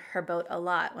out on her boat a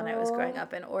lot when I was growing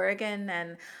up in Oregon.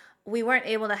 And we weren't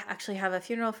able to actually have a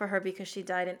funeral for her because she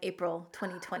died in April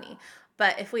 2020.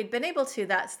 But if we'd been able to,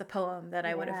 that's the poem that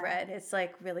I would have read. It's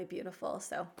like really beautiful.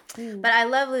 So, but I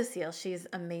love Lucille. She's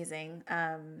amazing.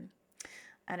 I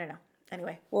don't know.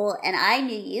 Anyway. Well, and I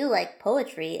knew you like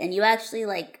poetry, and you actually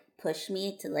like pushed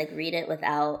me to like read it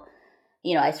without,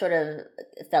 I sort of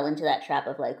fell into that trap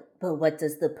of like, but what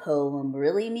does the poem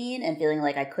really mean? And feeling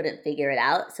like I couldn't figure it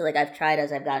out. So like I've tried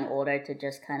as I've gotten older to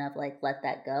just kind of like let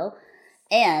that go.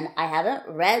 And I haven't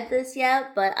read this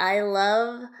yet, but I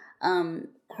love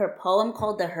her poem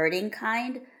called The Hurting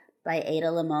Kind by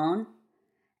Ada Limon.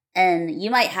 And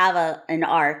you might have an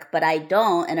arc, but I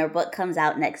don't. And her book comes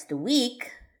out next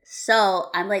week. So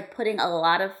I'm like putting a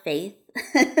lot of faith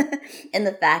in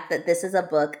the fact that this is a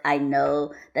book I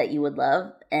know that you would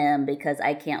love, and because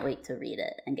I can't wait to read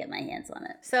it and get my hands on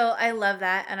it. So I love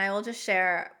that. And I will just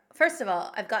share, first of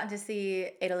all, I've gotten to see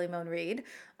Ada Limon read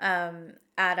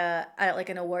at like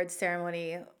an awards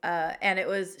ceremony,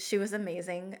 and she was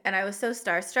amazing, and I was so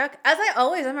starstruck, as I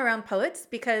always am around poets,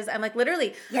 because I'm like,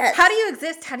 literally, how do you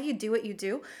exist? How do you do what you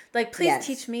do? Like, please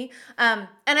teach me. And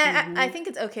I think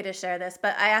it's okay to share this,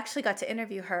 but I actually got to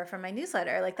interview her for my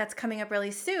newsletter. Like, that's coming up really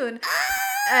soon,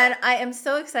 and I am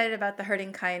so excited about The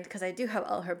Hurting Kind because I do have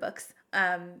all her books.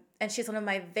 And she's one of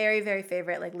my very, very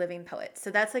favorite like living poets. So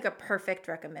that's like a perfect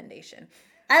recommendation.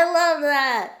 I love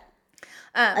that.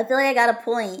 I feel like I got a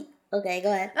point. Okay,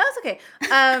 go ahead. That's okay.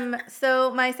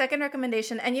 So my second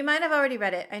recommendation, and you might have already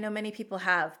read it. I know many people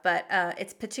have, but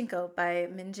it's Pachinko by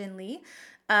Min-Jin Lee.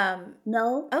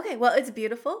 No. Okay, well, it's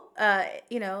beautiful.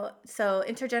 So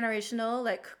intergenerational,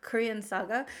 like Korean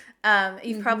saga.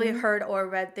 You've probably heard or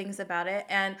read things about it.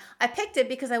 And I picked it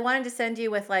because I wanted to send you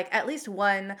with like at least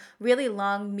one really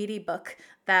long, meaty book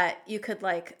that you could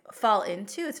like fall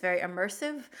into. It's very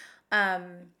immersive.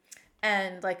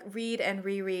 And like read and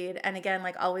reread, and again,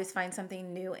 like always find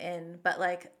something new in, but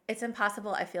like it's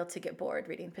impossible, I feel, to get bored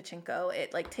reading Pachinko.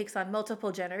 It like takes on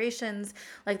multiple generations.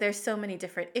 Like there's so many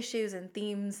different issues and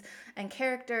themes and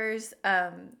characters.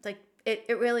 Like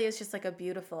it really is just like a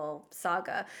beautiful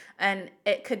saga, and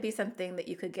it could be something that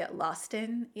you could get lost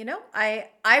in. I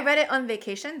read it on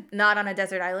vacation, not on a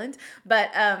desert island, but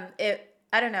I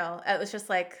don't know. It was just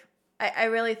like, I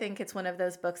really think it's one of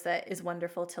those books that is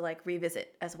wonderful to like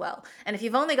revisit as well. And if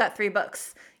you've only got 3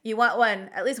 books, you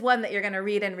want at least one that you're going to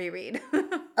read and reread.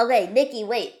 Okay, Nikki,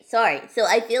 wait, sorry. So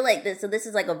I feel like this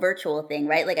is like a virtual thing,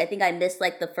 right? Like I think I missed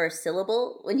like the first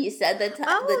syllable when you said the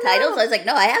title. So I was like,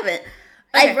 no, I haven't.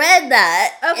 Okay. I read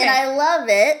that, and I love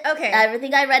it. Okay. I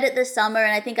think I read it this summer,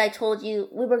 and I think I told you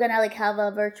we were going to like have a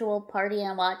virtual party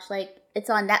and watch like, it's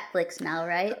on Netflix now,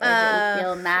 right? Or is it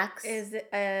HBO Max? Is it?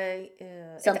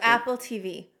 It's Apple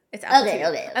TV. It's Apple TV.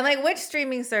 Okay. I'm like, which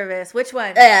streaming service? Which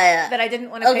one? That I didn't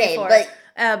want to pay for,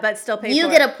 but still pay for. You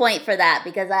get a point for that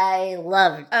because I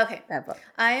loved that book.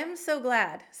 I am so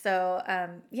glad. So,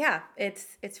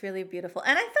 it's really beautiful.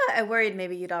 And I worried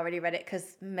maybe you'd already read it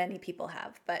because many people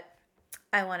have, but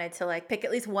I wanted to like pick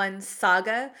at least one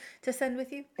saga to send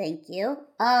with you. Thank you.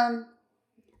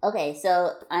 Okay,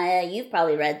 so you've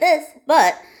probably read this,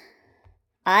 but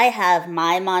I have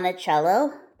My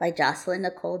Monticello by Jocelyn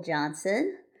Nicole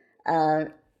Johnson.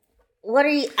 What are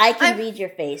you? I can read your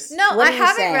face. No, I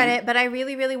haven't read it, but I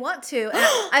really, really want to.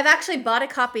 And I've actually bought a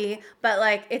copy, but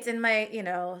like it's in my,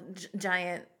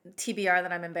 giant TBR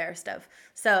that I'm embarrassed of.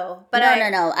 So, but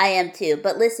no, I am too.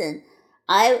 But listen,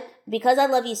 because I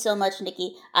love you so much,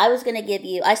 Nikki,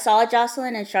 I saw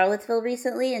Jocelyn in Charlottesville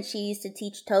recently, and she used to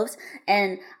teach TOEFs,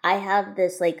 and I have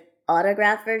this like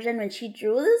autograph version when she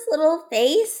drew this little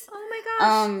face. Oh my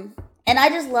gosh. And I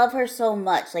just love her so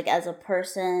much, like as a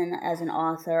person, as an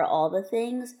author, all the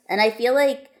things. And I feel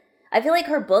like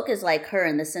her book is like her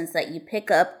in the sense that you pick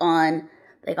up on,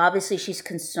 like obviously she's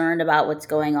concerned about what's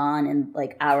going on in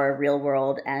like our real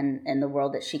world and in the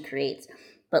world that she creates.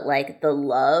 But, like, the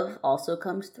love also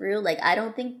comes through. Like, I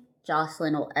don't think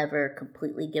Jocelyn will ever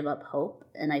completely give up hope.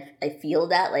 And I feel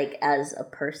that, like, as a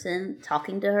person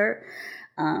talking to her.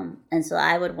 And so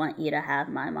I would want you to have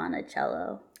My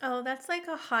Monticello. Oh, that's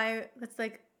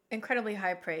like incredibly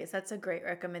high praise. That's a great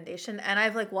recommendation. And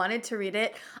I've, like, wanted to read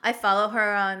it. I follow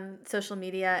her on social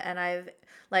media, and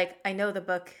I know the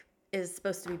book is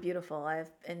supposed to be beautiful.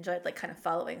 I've enjoyed, like, kind of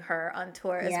following her on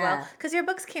tour as well. Because your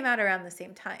books came out around the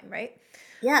same time, right?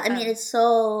 Yeah, I mean, it's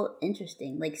so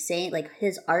interesting. Like,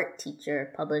 his art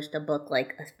teacher published a book,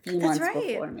 like, a few months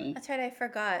before me. That's right. I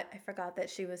forgot that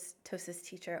she was Tosa's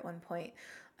teacher at one point.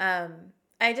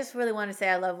 I just really want to say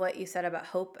I love what you said about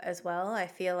hope as well. I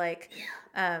feel like,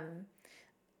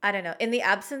 I don't know, in the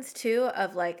absence too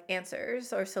of like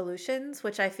answers or solutions,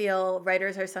 which I feel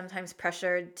writers are sometimes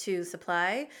pressured to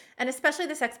supply, and especially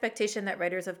this expectation that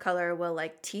writers of color will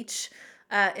like teach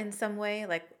in some way,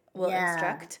 like will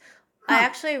instruct. I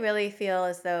actually really feel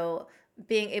as though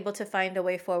being able to find a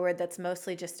way forward that's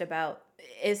mostly just about,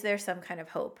 is there some kind of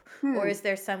hope, or is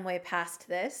there some way past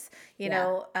this? You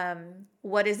know,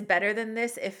 what is better than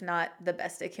this, if not the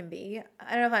best it can be?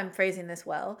 I don't know if I'm phrasing this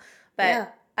well,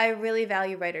 but I really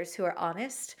value writers who are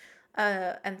honest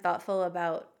and thoughtful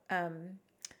about,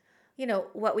 you know,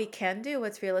 what we can do,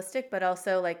 what's realistic, but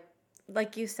also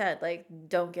like you said, like,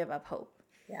 don't give up hope.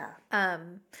 Yeah.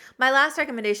 My last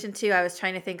recommendation too, I was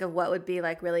trying to think of what would be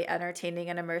like really entertaining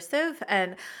and immersive.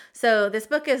 And so this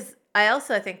book is, I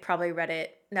think probably read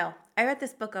it. No, I read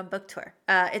this book on book tour.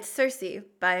 It's Circe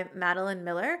by Madeline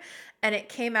Miller. And it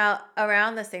came out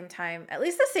around the same time, at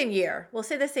least the same year. We'll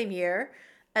say the same year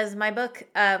as my book.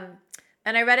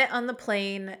 And I read it on the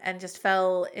plane and just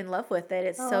fell in love with it.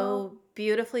 It's so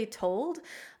beautifully told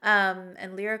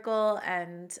and lyrical.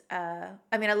 And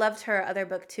I mean, I loved her other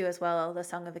book too as well, The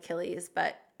Song of Achilles.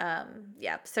 But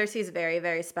yeah, Circe is very,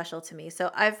 very special to me.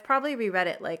 So I've probably reread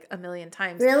it like a million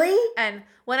times. Really? And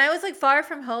when I was like far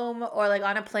from home or like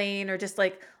on a plane or just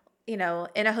like, you know,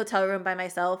 in a hotel room by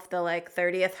myself, the like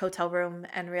 30th hotel room,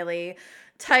 and really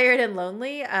tired and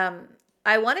lonely,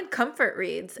 I wanted comfort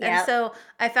reads. Yep. And so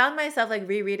I found myself like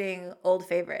rereading old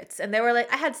favorites. And they were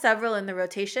like, I had several in the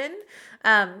rotation,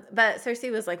 but Circe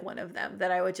was like one of them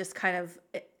that I would just kind of,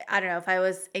 I don't know, if I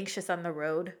was anxious on the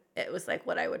road, it was like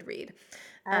what I would read.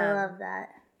 I love that.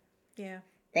 Yeah.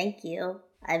 Thank you.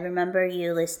 I remember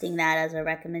you listing that as a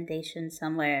recommendation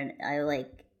somewhere, and I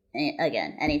like,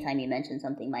 again, anytime you mention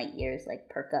something, my ears like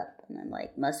perk up, and I'm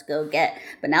like, must go get.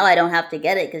 But now I don't have to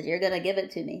get it because you're going to give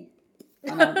it to me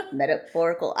on a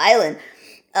metaphorical island.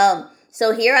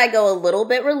 So here I go a little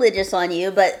bit religious on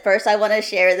you, but first I want to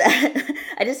share that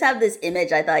I just have this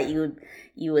image I thought you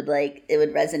would like, it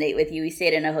would resonate with you. We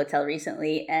stayed in a hotel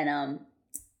recently, and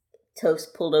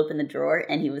Toast pulled open the drawer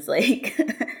and he was like,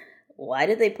 why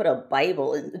did they put a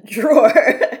Bible in the drawer?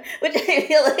 Which I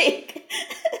feel like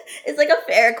is like a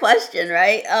fair question,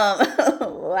 right?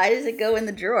 Why does it go in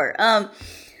the drawer?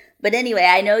 But anyway,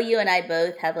 I know you and I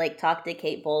both have like talked to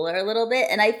Kate Bowler a little bit,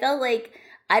 and I felt like,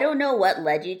 I don't know what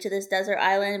led you to this desert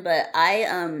island, but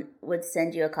I would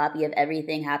send you a copy of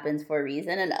Everything Happens for a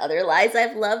Reason and Other Lies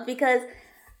I've Loved, because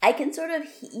I can sort of,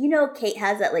 you know, Kate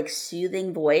has that like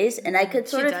soothing voice, and I could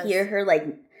sort of hear her like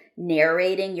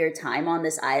narrating your time on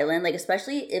this island, like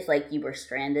especially if like you were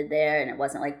stranded there and it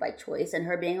wasn't like by choice, and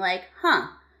her being like,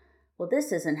 well,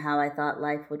 this isn't how I thought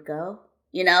life would go,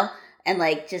 you know? And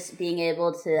like just being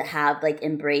able to have like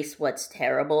embrace what's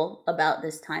terrible about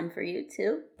this time for you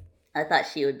too. I thought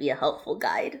she would be a helpful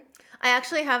guide. I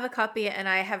actually have a copy and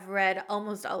I have read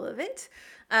almost all of it.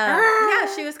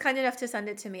 Yeah, she was kind enough to send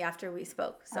it to me after we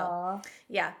spoke. So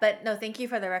yeah, but no, thank you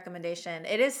for the recommendation.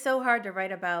 It is so hard to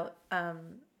write about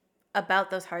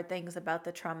those hard things, about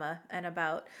the trauma and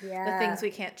about the things we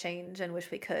can't change and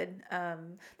wish we could.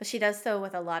 But she does so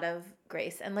with a lot of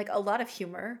grace and like a lot of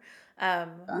humor.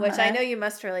 Which I know you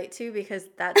must relate to, because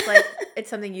that's like, it's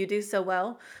something you do so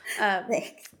well.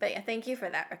 Thanks. But yeah, thank you for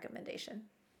that recommendation.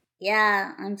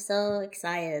 Yeah, I'm so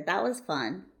excited. That was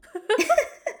fun.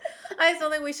 I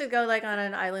still think we should go like on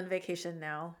an island vacation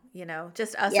now, you know,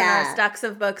 just us and our stacks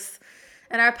of books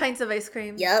and our pints of ice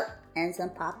cream. Yep, and some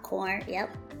popcorn.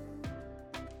 Yep.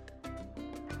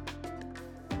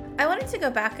 I wanted to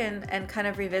go back and kind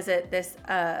of revisit this,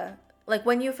 like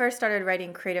when you first started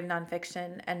writing creative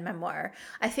nonfiction and memoir.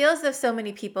 I feel as though so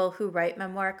many people who write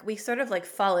memoir, we sort of like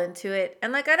fall into it.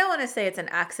 And like, I don't want to say it's an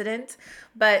accident,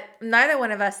 but neither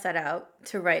one of us set out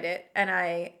to write it. And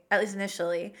at least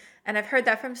initially, and I've heard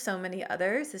that from so many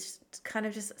others. It's kind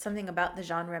of just something about the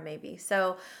genre maybe.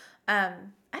 So I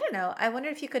don't know. I wonder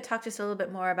if you could talk just a little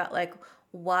bit more about like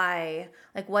why,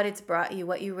 like what it's brought you,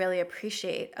 what you really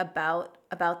appreciate about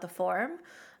the form.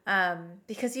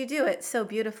 Because you do it so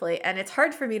beautifully, and it's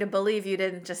hard for me to believe you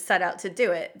didn't just set out to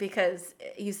do it, because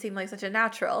you seem like such a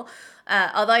natural,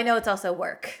 although I know it's also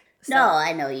work. So. No,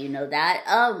 I know you know that.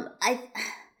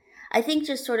 I think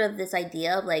just sort of this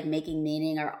idea of like making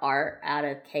meaning or art out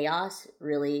of chaos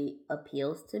really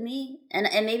appeals to me, and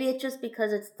maybe it's just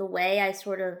because it's the way I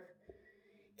sort of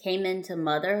came into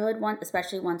motherhood,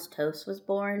 especially once Toast was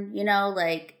born. You know,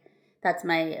 like that's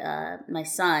my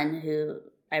son, who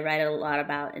I write a lot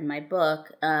about in my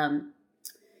book.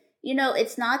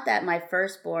 It's not that my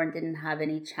firstborn didn't have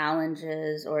any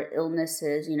challenges or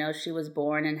illnesses. She was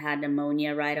born and had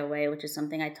pneumonia right away, which is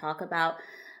something I talk about.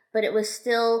 But it was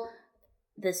still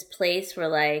this place where,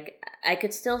 like, I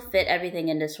could still fit everything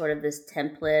into sort of this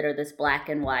template or this black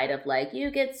and white of, like, you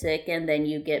get sick and then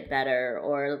you get better.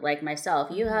 Or like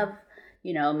myself, you have,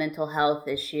 mental health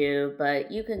issue,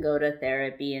 but you can go to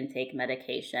therapy and take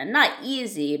medication. Not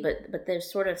easy, but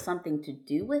there's sort of something to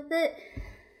do with it.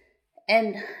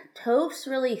 And Toph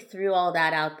really threw all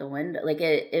that out the window. Like,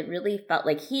 it really felt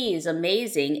like he's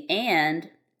amazing. And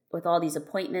with all these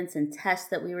appointments and tests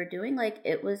that we were doing, like,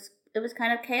 it was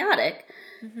kind of chaotic.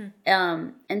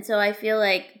 And so I feel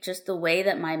like just the way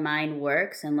that my mind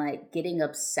works and, like, getting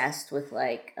obsessed with,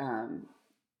 like,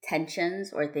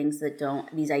 tensions or things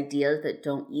these ideas that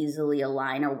don't easily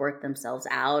align or work themselves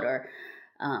out, or,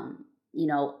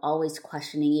 always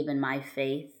questioning even my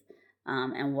faith.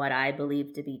 And what I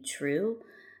believe to be true.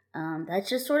 That's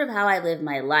just sort of how I live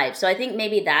my life. So I think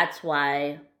maybe that's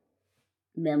why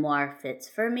memoir fits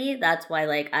for me. That's why,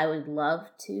 like, I would love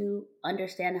to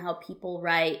understand how people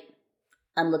write.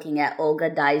 I'm looking at Olga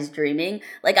Dies Dreaming.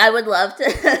 Like, I would love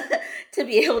to to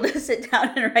be able to sit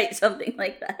down and write something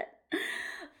like that.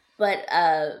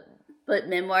 But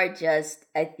memoir, just,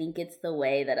 I think it's the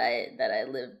way that I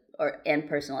live, and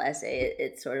personal essay.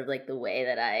 It's sort of like the way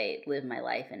that I live my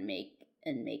life and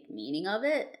make meaning of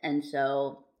it. And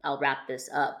so I'll wrap this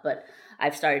up, but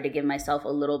I've started to give myself a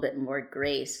little bit more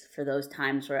grace for those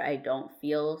times where I don't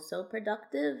feel so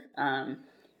productive.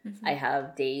 I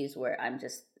have days where I'm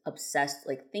just obsessed,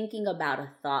 like, thinking about a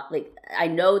thought. Like, I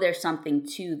know there's something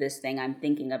to this thing I'm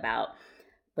thinking about,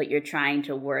 but you're trying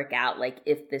to work out, like,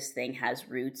 if this thing has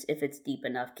roots, if it's deep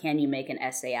enough, can you make an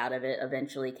essay out of it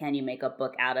eventually? Can you make a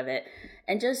book out of it?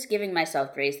 And just giving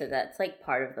myself grace that's, like,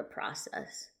 part of the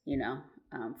process,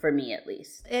 for me at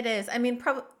least. It is. I mean,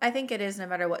 I think it is no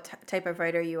matter what type of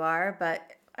writer you are, but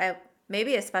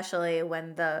maybe especially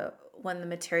when the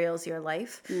material's your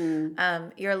life,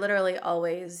 you're literally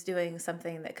always doing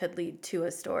something that could lead to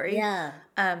a story. Yeah.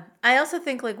 I also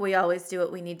think, like, we always do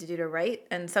what we need to do to write,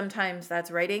 and sometimes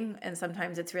that's writing, and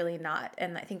sometimes it's really not.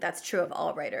 And I think that's true of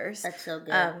all writers. That's so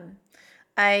good.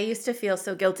 I used to feel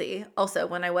so guilty also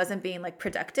when I wasn't being, like,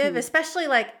 productive, especially,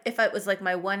 like, if it was, like,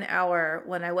 my 1 hour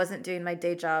when I wasn't doing my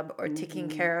day job or taking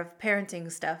care of parenting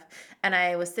stuff, and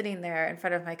I was sitting there in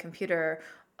front of my computer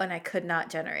and I could not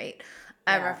generate.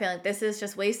 I remember feeling like, this is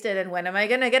just wasted, and when am I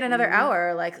going to get another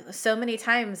hour? Like, so many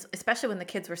times, especially when the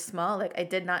kids were small, like, I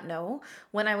did not know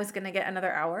when I was going to get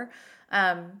another hour.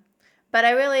 But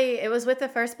it was with the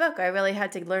first book, I really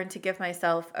had to learn to give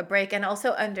myself a break and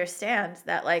also understand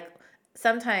that, like,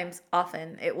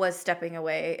 often it was stepping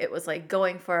away. It was, like,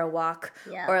 going for a walk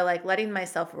or, like, letting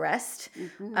myself rest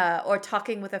or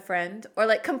talking with a friend or,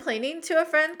 like, complaining to a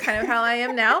friend, kind of how I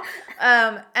am now.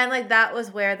 And, like, that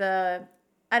was where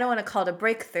I don't want to call it a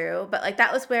breakthrough, but, like,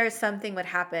 that was where something would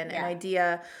happen, an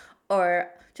idea or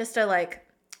just a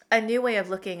new way of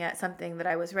looking at something that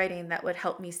I was writing that would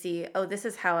help me see, oh, this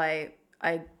is how I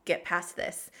get past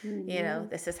this.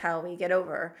 This is how we get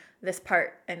over this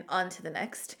part and on to the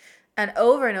next. And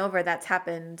over that's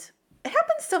happened. It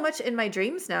happens so much in my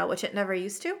dreams now, which it never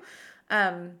used to.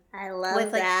 I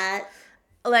love that.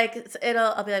 Like,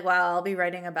 I'll be like, wow, I'll be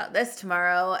writing about this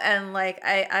tomorrow. And, like,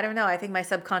 I don't know. I think my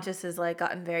subconscious has, like,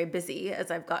 gotten very busy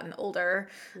as I've gotten older.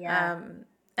 Yeah.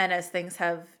 And as things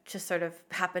have just sort of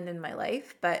happened in my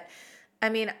life. But I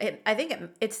mean, I think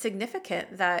it's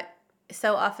significant that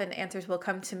so often answers will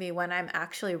come to me when I'm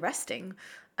actually resting.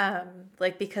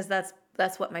 Like, because that's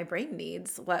what my brain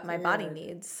needs, what my body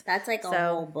needs. That's like a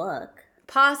whole book.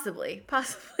 Possibly.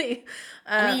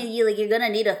 I mean, you're gonna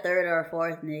need a third or a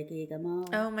fourth, Nikki. Come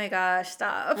on. Oh my gosh,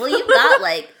 stop. Well, you've got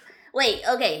wait,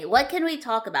 okay. What can we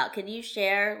talk about? Can you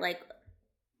share, like,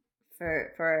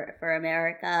 for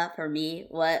America, for me,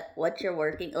 what you're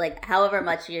working, like, however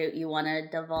much you want to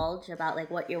divulge about,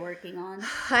 like, what you're working on?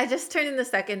 I just turned in the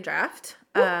second draft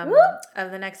of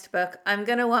the next book. I'm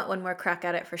gonna want one more crack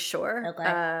at it for sure.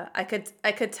 Okay.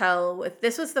 I could tell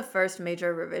this was the first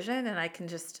major revision, and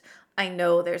I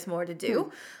know there's more to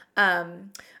do.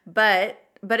 But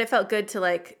it felt good to,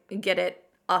 like, get it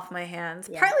off my hands.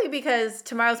 Yeah. Partly because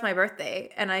tomorrow's my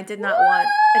birthday, and I did not want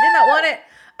it.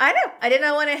 I know. I did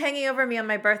not want it hanging over me on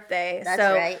my birthday. That's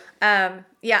right.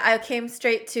 I came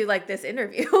straight to, like, this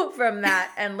interview from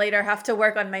that and later have to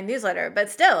work on my newsletter. But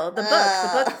still, the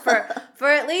book for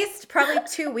at least probably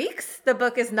 2 weeks, the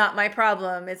book is not my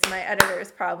problem. It's my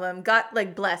editor's problem. God,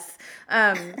 like, bless.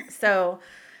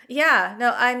 Yeah,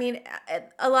 no, I mean,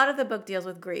 a lot of the book deals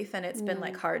with grief, and it's been,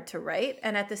 like, hard to write.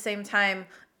 And at the same time,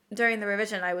 during the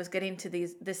revision, I was getting to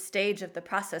this stage of the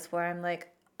process where I'm like,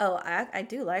 oh, I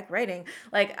do like writing.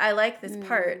 Like, I like this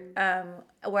part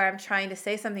where I'm trying to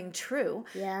say something true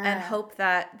and hope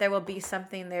that there will be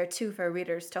something there too for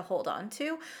readers to hold on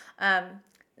to.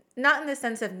 Not in the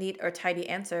sense of neat or tidy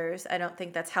answers. I don't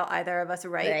think that's how either of us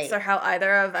writes or how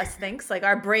either of us thinks. Like,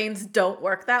 our brains don't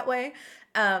work that way.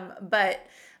 But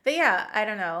yeah, I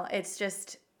don't know. It's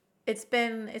just, it's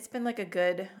been like a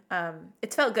good,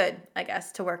 it's felt good, I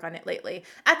guess, to work on it lately.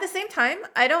 At the same time,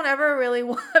 I don't ever really,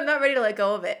 I'm not ready to let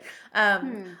go of it.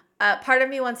 Part of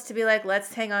me wants to be like,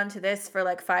 let's hang on to this for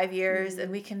like 5 years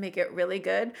and we can make it really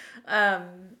good.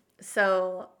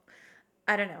 So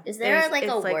I don't know. Is there like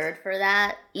a word for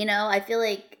that? You know, I feel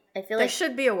like there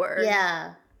should be a word.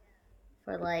 Yeah.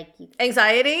 For like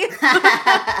anxiety.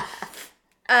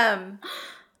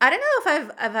 I don't know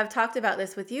if I've talked about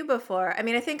this with you before. I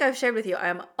mean, I think I've shared with you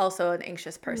I'm also an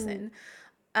anxious person.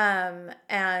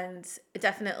 And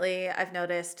definitely I've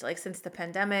noticed, like, since the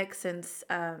pandemic, since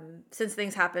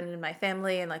things happened in my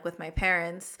family and like with my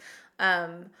parents,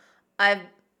 I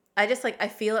just like, I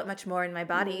feel it much more in my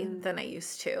body than I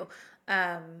used to.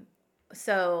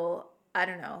 So I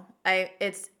don't know.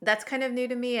 That's kind of new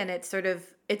to me, and it's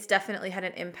definitely had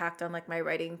an impact on like my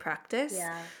writing practice.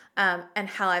 And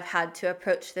how I've had to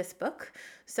approach this book.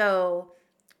 So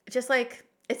just like,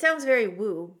 it sounds very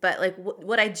woo, but like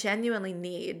what I genuinely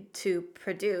need to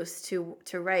produce, to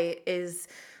write is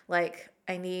like,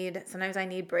 sometimes I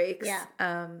need breaks.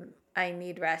 I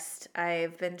need rest.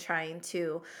 I've been trying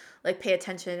to like pay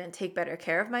attention and take better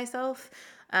care of myself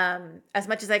as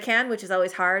much as I can, which is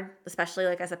always hard, especially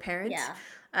like as a parent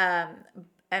and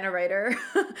a writer.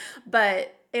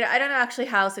 But I don't know actually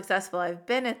how successful I've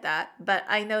been at that, but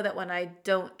I know that when I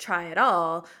don't try at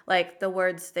all, like the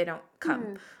words, they don't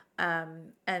come.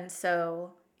 And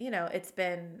so, it's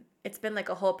been like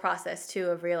a whole process too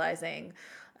of realizing,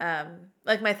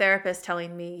 like my therapist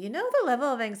telling me, the level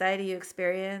of anxiety you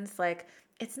experience, like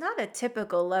it's not a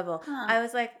typical level. I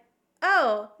was like,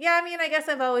 oh yeah, I mean, I guess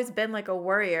I've always been like a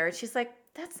worrier. She's like,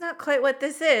 that's not quite what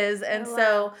this is. And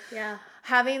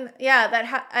having,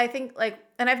 I think like,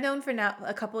 and I've known for now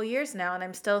a couple of years now, and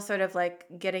I'm still sort of like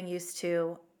getting used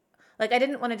to, like, I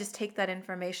didn't want to just take that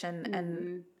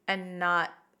information and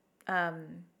not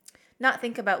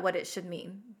think about what it should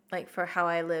mean, like for how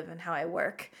I live and how I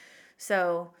work.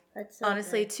 So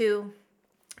honestly, too,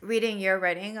 reading your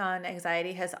writing on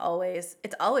anxiety it's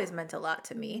always meant a lot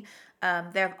to me.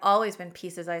 There have always been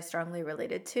pieces I strongly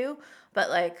related to, but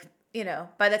like,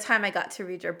 by the time I got to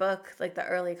read your book, like the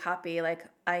early copy, like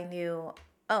I knew,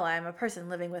 oh, I'm a person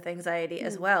living with anxiety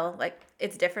as well. Like,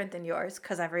 it's different than yours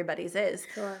because everybody's is.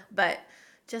 Sure. But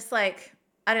just like,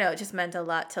 I don't know, it just meant a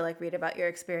lot to like read about your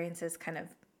experiences kind of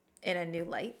in a new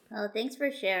light. Oh, thanks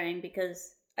for sharing,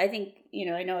 because I think,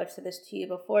 I know I've said this to you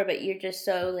before, but you're just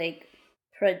so like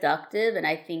productive. And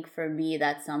I think for me,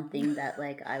 that's something that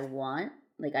like I want.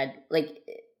 Like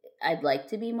I'd like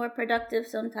to be more productive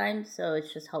sometimes. So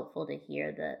it's just helpful to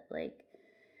hear that like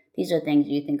these are things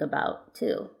you think about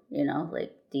too,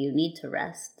 like, do you need to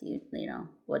rest? Do you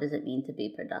what does it mean to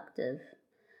be productive?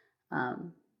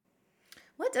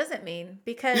 What does it mean?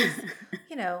 Because,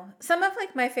 some of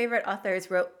like my favorite authors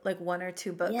wrote like 1 or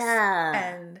 2 books.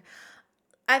 And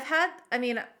I've had, I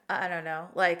mean, I don't know,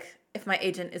 like if my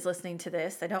agent is listening to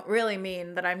this, I don't really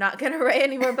mean that I'm not going to write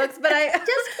any more books, but I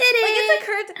just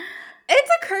kidding. Like it's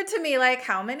occurred to me, like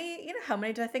how many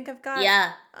do I think I've got?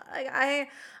 Like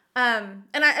and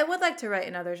I would like to write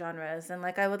in other genres, and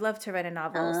like I would love to write a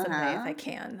novel someday if I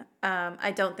can.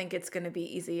 I don't think it's going to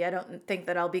be easy. I don't think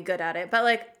that I'll be good at it, but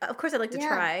like, of course I'd like to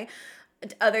try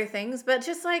other things, but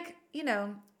just like,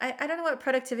 I don't know what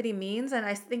productivity means. And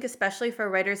I think especially for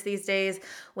writers these days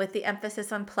with the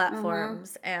emphasis on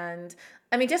platforms and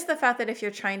I mean, just the fact that if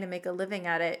you're trying to make a living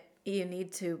at it, you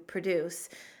need to produce.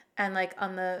 And like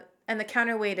the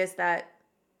counterweight is that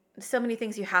so many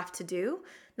things you have to do,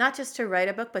 not just to write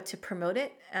a book, but to promote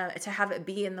it, to have it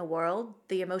be in the world,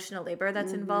 the emotional labor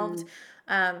that's involved.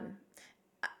 I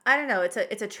don't know. It's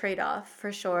a trade-off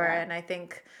for sure. And I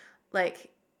think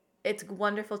like it's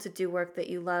wonderful to do work that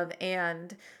you love,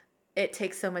 and it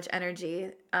takes so much energy.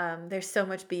 There's so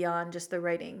much beyond just the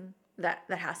writing that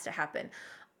has to happen.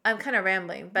 I'm kind of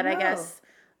rambling, but I guess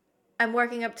I'm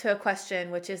working up to a question,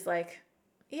 which is like,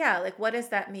 like what does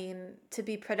that mean to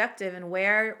be productive, and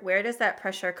where does that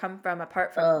pressure come from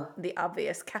apart from the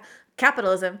obvious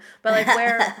capitalism? But like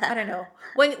where I don't know,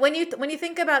 when you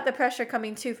think about the pressure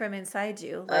coming too from inside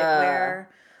you, like where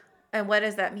and what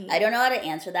does that mean? I don't know how to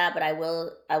answer that, but I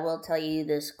will tell you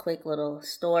this quick little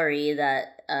story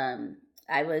that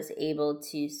I was able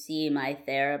to see my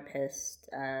therapist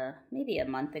maybe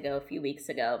a few weeks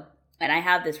ago. And I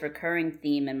have this recurring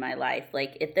theme in my life.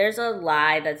 Like, if there's a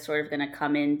lie that's sort of going to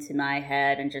come into my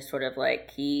head and just sort of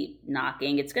like keep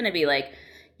knocking, it's going to be like,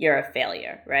 you're a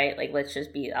failure, right? Like,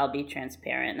 I'll be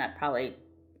transparent. That probably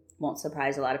won't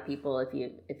surprise a lot of people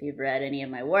if you've read any of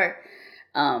my work.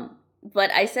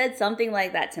 But I said something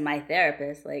like that to my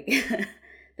therapist, like,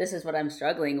 this is what I'm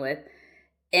struggling with.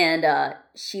 And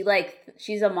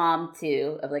she's a mom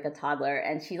too, of like a toddler,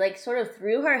 and she like sort of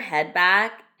threw her head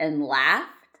back and laughed.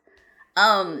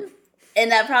 And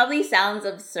that probably sounds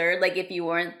absurd, like if you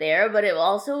weren't there, but it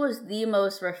also was the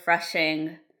most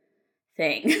refreshing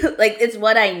thing. Like, it's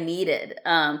what I needed.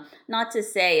 Not to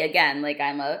say, again, like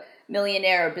I'm a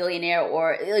millionaire or billionaire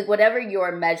or like whatever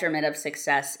your measurement of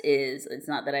success is. It's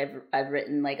not that I've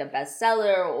written like a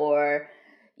bestseller or,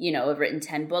 you know, I've written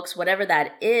 10 books, whatever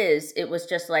that is. It was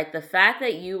just like the fact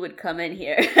that you would come in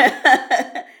here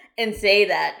and say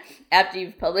that after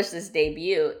you've published this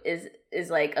debut is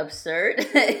like absurd.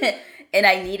 And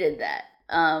I needed that.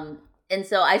 And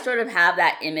so I sort of have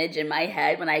that image in my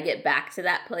head when I get back to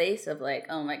that place of like,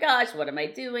 oh my gosh, what am I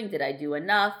doing? Did I do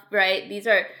enough? Right? These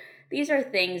are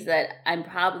things that I'm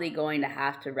probably going to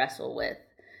have to wrestle with,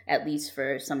 at least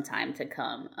for some time to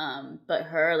come. But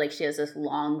her, like, she has this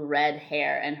long red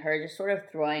hair, and her just sort of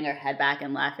throwing her head back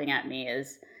and laughing at me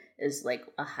is like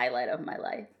a highlight of my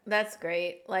life. That's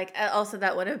great. Like, also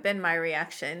that would have been my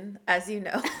reaction, as you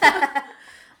know.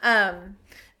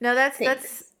 No, that's,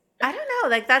 I don't know.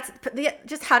 Like, that's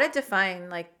just how to define,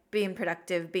 like, being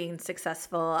productive, being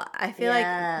successful. I feel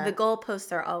like the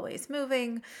goalposts are always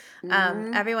moving.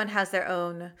 Everyone has their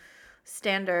own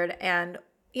standard. And,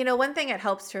 you know, one thing it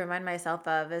helps to remind myself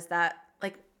of is that,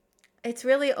 like, it's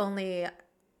only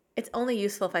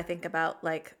useful if I think about,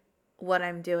 like, what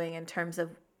I'm doing in terms of,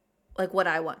 like, what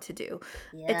I want to do.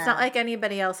 Yeah. It's not like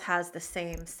anybody else has the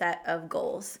same set of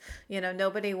goals. You know,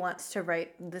 nobody wants to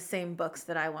write the same books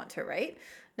that I want to write.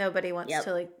 Nobody wants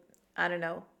to, like, I don't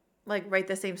know, like, write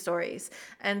the same stories.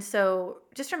 And so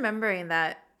just remembering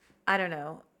that, I don't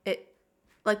know,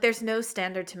 like, there's no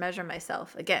standard to measure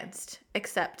myself against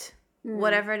except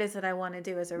whatever it is that I want to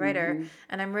do as a writer.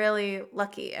 And I'm really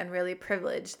lucky and really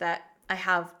privileged that I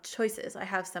have choices. I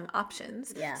have some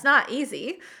options. Yeah. It's not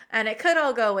easy, and it could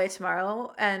all go away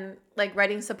tomorrow. And, like,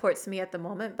 writing supports me at the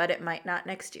moment, but it might not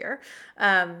next year.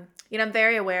 You know, I'm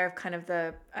very aware of kind of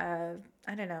the,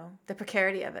 I don't know, the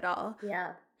precarity of it all.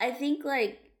 Yeah. I think,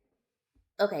 like,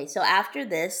 okay, so after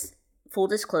this, full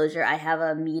disclosure, I have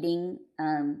a meeting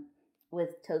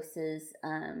with Toast's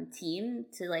team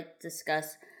to, like,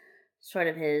 discuss sort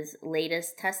of his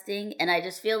latest testing. And I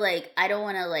just feel like I don't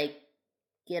want to, like,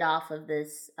 get off of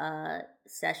this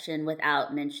session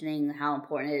without mentioning how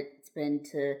important it's been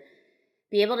to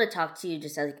be able to talk to you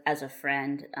just as a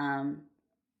friend,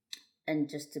 and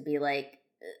just to be like,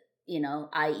 you know,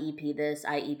 IEP this,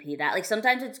 IEP that. Like,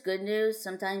 sometimes it's good news,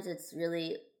 sometimes it's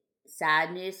really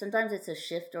sad news, sometimes it's a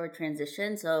shift or a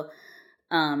transition. So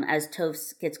as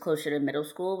Toph gets closer to middle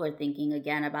school, we're thinking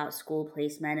again about school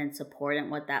placement and support and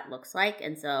what that looks like.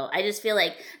 And so I just feel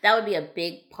like that would be a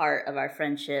big part of our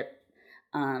friendship,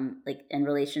 like, and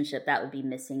relationship that would be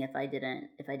missing if I didn't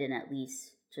at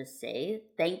least just say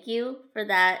thank you for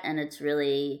that. And it's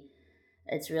really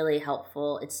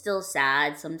helpful. It's still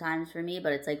sad sometimes for me,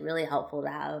 but it's, like, really helpful to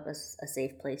have a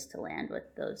safe place to land with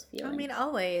those feelings. I mean,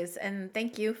 always. And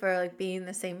thank you for, like, being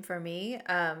the same for me.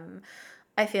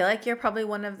 I feel like you're probably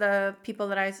one of the people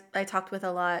that I talked with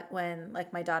a lot when,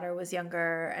 like, my daughter was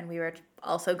younger, and we were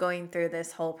also going through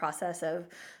this whole process of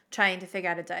trying to figure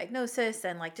out a diagnosis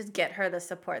and, like, just get her the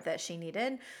support that she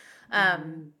needed.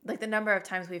 Like, the number of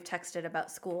times we've texted about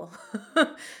school,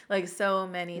 like, so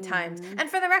many times. And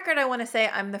for the record, I want to say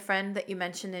I'm the friend that you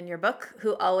mentioned in your book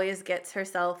who always gets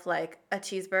herself, like, a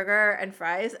cheeseburger and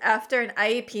fries after an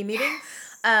IEP meeting.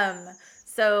 Yes.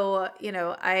 So, you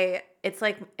know, it's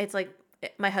like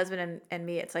my husband and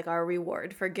me, it's like our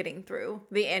reward for getting through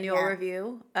the annual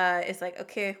review. It's like,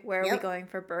 okay, where are we going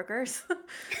for burgers?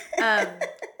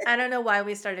 I don't know why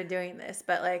we started doing this,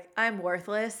 but, like, I'm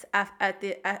worthless on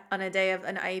a day of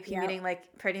an IEP meeting.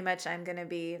 Like, pretty much I'm going to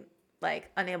be, like,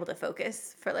 unable to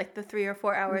focus for, like, the 3 or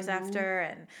 4 hours after.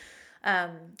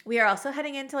 And we are also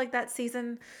heading into, like, that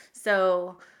season.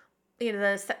 So, you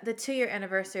know, the 2-year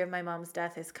anniversary of my mom's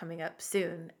death is coming up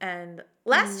soon. And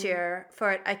last year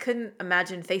for it, I couldn't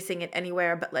imagine facing it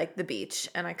anywhere but, like, the beach.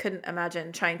 And I couldn't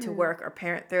imagine trying to work or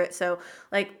parent through it. So,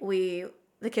 like,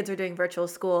 the kids were doing virtual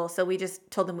school. So we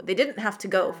just told them they didn't have to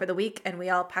go for the week. And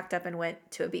we all packed up and went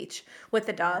to a beach with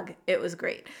the dog. It was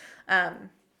great.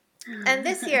 And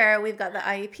this year we've got the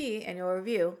IEP annual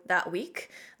review that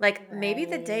week, like maybe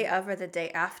the day of or the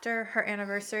day after her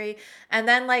anniversary. And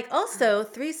then like also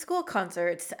 3 school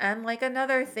concerts and like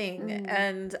another thing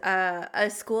and a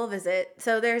school visit.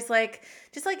 So there's like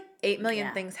just like 8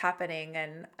 million things happening.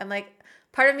 And I'm like,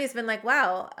 part of me has been like,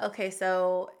 wow, okay,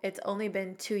 so it's only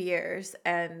been 2 years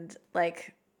and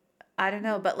like, I don't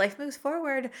know, but life moves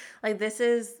forward. Like this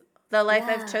is the life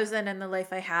I've chosen and the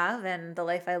life I have and the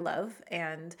life I love.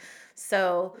 And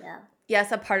so,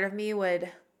 yes, a part of me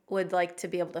would like to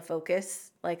be able to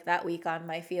focus like that week on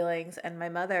my feelings and my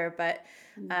mother. But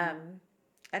I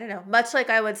don't know, much like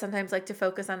I would sometimes like to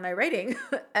focus on my writing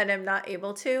and I'm not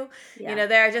able to, you know,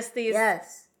 there are just these,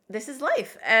 this is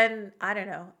life. And I don't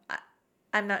know,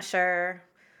 I'm not sure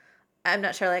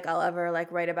like I'll ever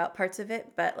like write about parts of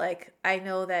it, but like I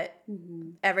know that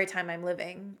every time I'm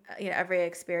living, you know, every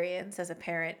experience as a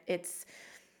parent, it's,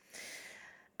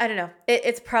 I don't know,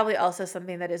 it's probably also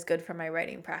something that is good for my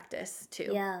writing practice too.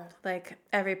 Yeah. Like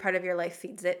every part of your life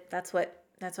feeds it. That's what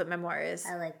memoir is.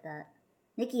 I like that.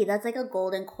 Nikki, that's like a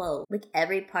golden quote. Like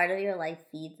every part of your life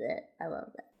feeds it. I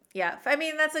love that. Yeah. I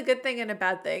mean, that's a good thing and a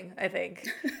bad thing, I think.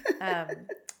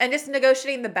 And just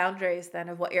negotiating the boundaries then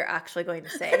of what you're actually going to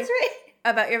say. That's right.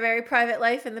 About your very private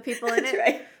life and the people in it. That's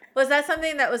right. Was that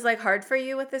something that was like hard for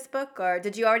you with this book, or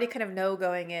did you already kind of know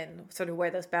going in sort of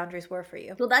where those boundaries were for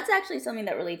you? Well, that's actually something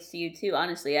that relates to you too,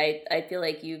 honestly. I feel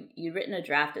like you'd written a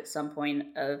draft at some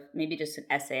point of maybe just an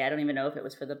essay. I don't even know if it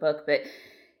was for the book, but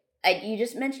you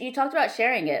just mentioned, you talked about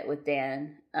sharing it with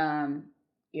Dan,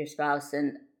 your spouse,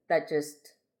 and that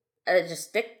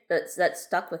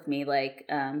stuck with me, like,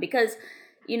 because,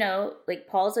 you know, like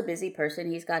Paul's a busy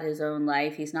person. He's got his own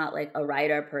life. He's not like a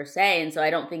writer per se. And so I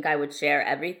don't think I would share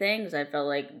everything because I felt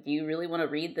like, do you really want to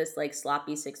read this like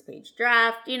sloppy 6-page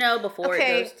draft, you know, before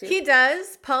it goes to... He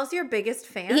does. Paul's your biggest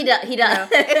fan. He does. You know?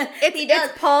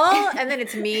 It's Paul and then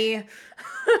it's me.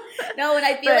 No, and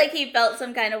I feel like he felt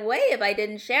some kind of way if I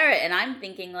didn't share it. And I'm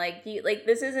thinking like,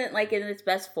 this isn't like in its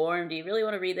best form. Do you really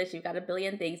want to read this? You've got a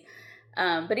billion things.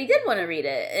 But he did want to read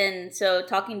it. And so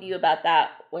talking to you about that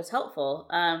was helpful.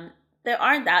 There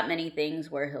aren't that many things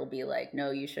where he'll be like,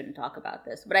 no, you shouldn't talk about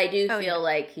this. But I do feel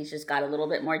like he's just got a little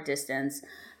bit more distance.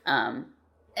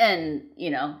 And, you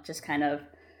know, just kind of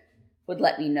would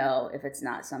let me know if it's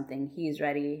not something he's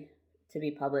ready to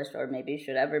be published or maybe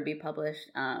should ever be published.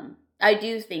 I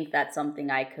do think that's something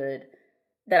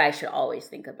that I should always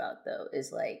think about though,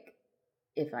 is like,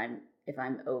 if I'm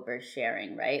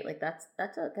oversharing, right? Like that's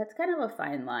kind of a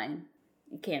fine line.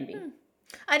 It can be.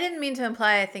 I didn't mean to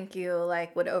imply I think you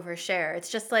like would overshare. It's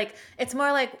just like, it's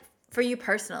more like for you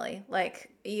personally, like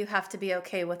you have to be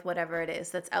okay with whatever it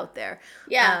is that's out there.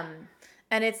 Yeah.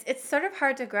 And it's sort of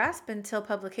hard to grasp until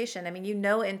publication. I mean, you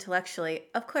know, intellectually,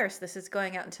 of course, this is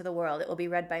going out into the world. It will be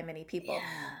read by many people. Yeah.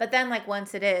 But then like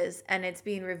once it is and it's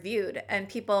being reviewed and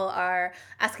people are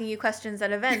asking you questions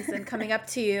at events and coming up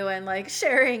to you and like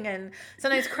sharing and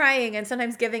sometimes crying and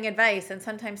sometimes giving advice and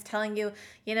sometimes telling you,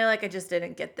 you know, like I just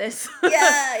didn't get this.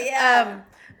 Yeah.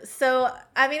 So,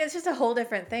 I mean, it's just a whole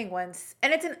different thing once,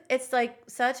 and it's like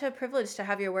such a privilege to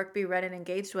have your work be read and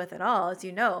engaged with at all, as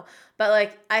you know, but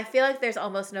like, I feel like there's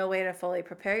almost no way to fully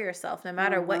prepare yourself, no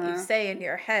matter what you say in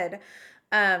your head.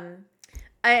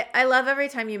 I love every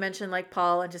time you mention like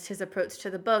Paul and just his approach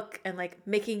to the book and like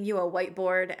making you a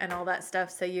whiteboard and all that stuff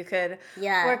so you could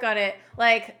work on it.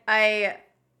 Like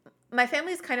my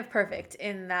family is kind of perfect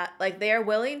in that, like, they are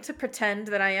willing to pretend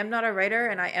that I am not a writer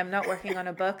and I am not working on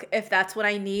a book if that's what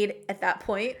I need at that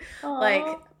point. Aww.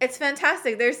 Like, it's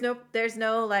fantastic. There's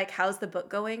no like, how's the book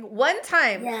going? One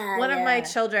time, one of my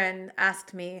children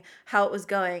asked me how it was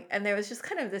going, and there was just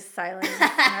kind of this silence.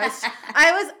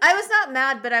 I was not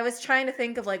mad, but I was trying to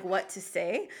think of like what to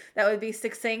say that would be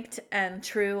succinct and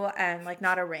true and like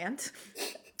not a rant.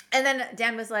 And then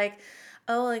Dan was like,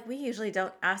 oh, like we usually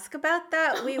don't ask about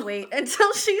that. We wait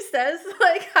until she says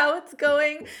like how it's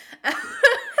going.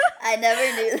 I never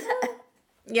knew that.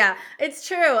 Yeah, it's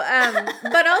true.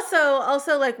 But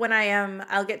also like when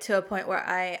I'll get to a point where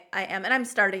I am, and I'm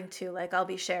starting to like, I'll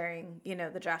be sharing, you know,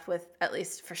 the draft with at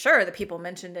least for sure the people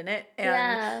mentioned in it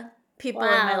and people in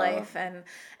my life. And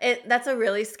that's a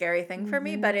really scary thing for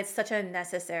me, but it's such a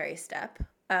necessary step.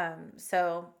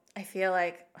 So I feel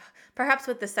like perhaps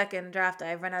with the second draft,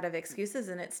 I've run out of excuses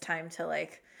and it's time to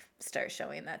like start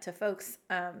showing that to folks.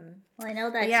 Well, I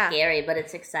know that's scary, but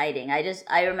it's exciting.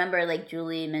 I remember like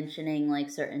Julie mentioning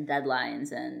like certain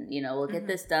deadlines and, you know, we'll get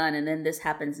this done and then this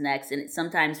happens next. And it's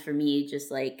sometimes for me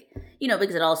just like, you know,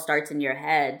 because it all starts in your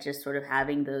head, just sort of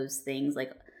having those things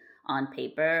like on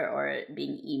paper or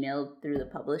being emailed through the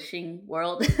publishing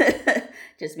world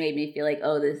just made me feel like,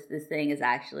 oh, this thing is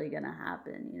actually gonna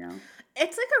happen, you know?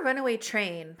 It's like a runaway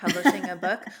train publishing a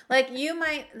book. Like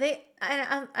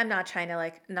I'm not trying to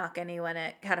like knock anyone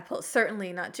at Catapult,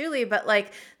 certainly not Julie, but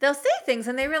like they'll say things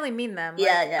and they really mean them. Like,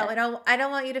 Yeah. Oh, I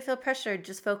don't want you to feel pressured.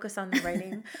 Just focus on the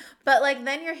writing. But like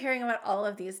then you're hearing about all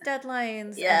of these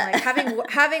deadlines and like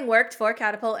having worked for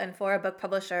Catapult and for a book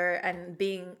publisher and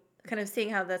being kind of seeing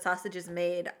how the sausage is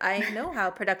made. I know how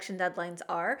production deadlines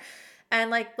are,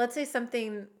 and like let's say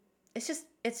something.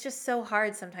 It's just so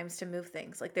hard sometimes to move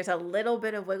things. Like there's a little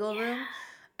bit of wiggle room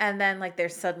and then like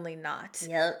there's suddenly not.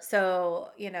 Yep.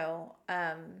 So,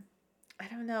 I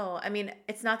don't know. I mean,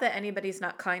 it's not that anybody's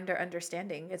not kind or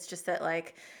understanding. It's just that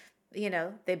like,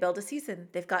 they build a season.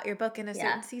 They've got your book in a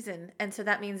certain season. And so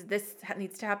that means this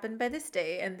needs to happen by this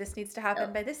day and this needs to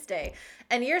happen by this day.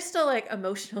 And you're still like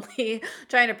emotionally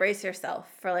trying to brace yourself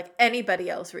for like anybody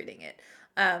else reading it.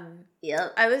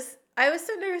 I was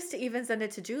so nervous to even send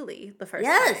it to Julie the first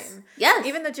time. Yes.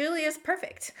 Even though Julie is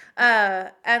perfect.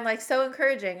 And like so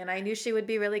encouraging. And I knew she would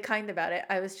be really kind about it.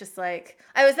 I was just like,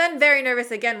 I was then very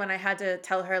nervous again when I had to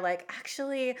tell her like,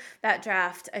 actually that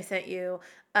draft I sent you,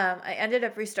 I ended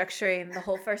up restructuring the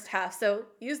whole first half. So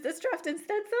use this draft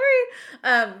instead.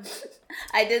 Sorry.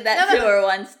 I did that to her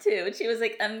once too. She was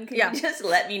like, can you just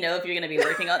let me know if you're going to be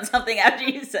working on something after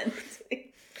you send it to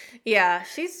me? Yeah.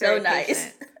 She's so nice.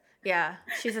 Patient. Yeah,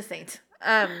 she's a saint.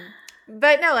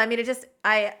 But no, I mean,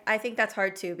 I think that's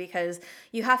hard too, because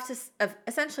you have to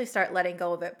essentially start letting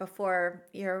go of it before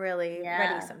you're really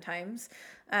ready sometimes.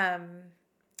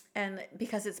 And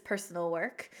because it's personal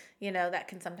work, that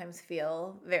can sometimes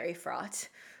feel very fraught.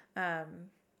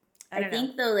 I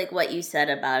think though, like what you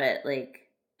said about it, like,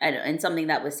 and something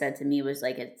that was said to me was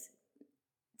like, it's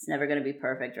never going to be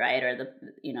perfect, right? Or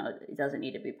it doesn't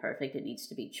need to be perfect. It needs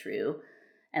to be true.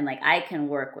 And like, I can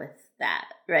work with that,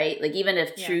 right? Like, even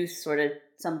if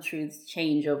some truths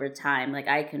change over time, like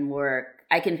I can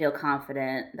feel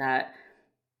confident that,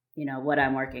 what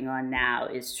I'm working on now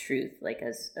is truth, like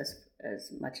as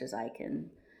much as I can,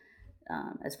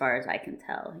 as far as I can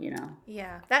tell,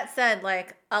 Yeah. That said,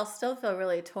 like, I'll still feel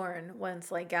really torn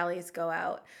once like galleys go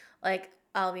out. Like,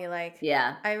 I'll be like,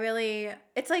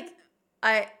 it's like,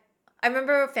 I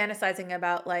remember fantasizing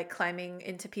about like climbing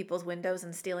into people's windows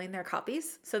and stealing their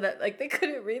copies so that like they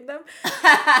couldn't read them.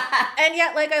 And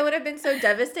yet like I would have been so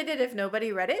devastated if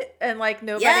nobody read it and like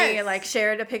nobody like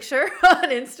shared a picture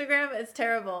on Instagram. It's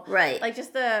terrible. Right. Like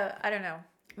just I don't know.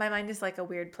 My mind is like a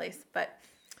weird place, but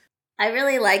I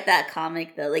really like that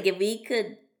comic though. Like if we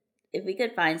could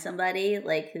find somebody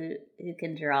like who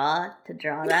can draw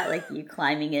that, like you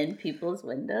climbing in people's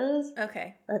windows.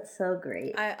 Okay. That's so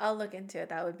great. I'll look into it.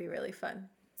 That would be really fun.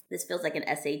 This feels like an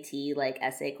SAT like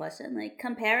essay question, like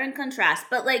compare and contrast.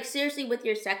 But like seriously, with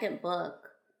your second book,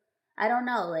 I don't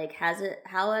know, like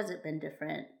how has it been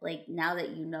different? Like now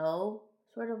that you know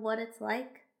sort of what it's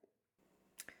like?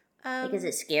 Like is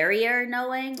it scarier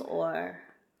knowing or?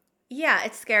 Yeah,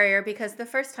 it's scarier because the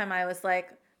first time I was like,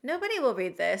 nobody will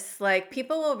read this. Like,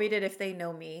 people will read it if they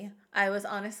know me. I was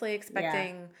honestly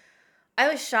expecting... I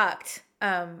was shocked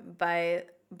by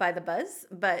the buzz,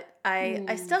 but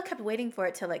I still kept waiting for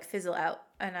it to, like, fizzle out.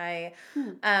 And I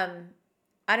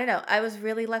don't know. I was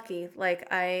really lucky.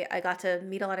 Like, I got to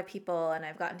meet a lot of people, and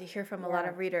I've gotten to hear from a lot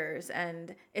of readers.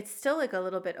 And it's still, like, a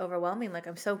little bit overwhelming. Like,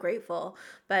 I'm so grateful.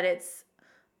 But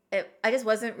I just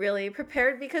wasn't really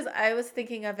prepared because I was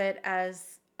thinking of it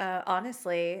as...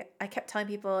 honestly, I kept telling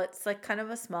people it's like kind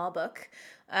of a small book.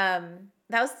 That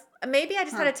was maybe I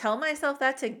just had to tell myself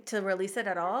that to release it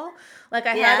at all. Like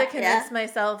I had to convince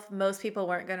myself most people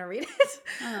weren't going to read it.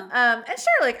 And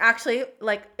sure, like actually,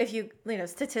 like if you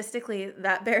statistically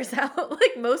that bears out.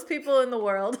 Like most people in the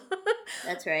world.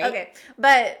 That's right. Okay,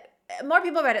 but more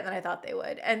people read it than I thought they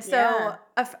would. And so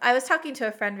I was talking to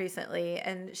a friend recently,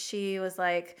 and she was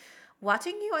like,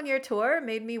 watching you on your tour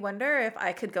made me wonder if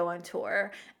I could go on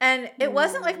tour. And it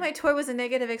wasn't like my tour was a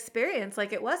negative experience.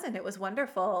 Like it wasn't. It was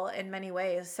wonderful in many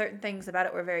ways. Certain things about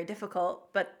it were very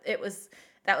difficult, but that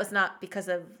was not because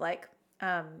of like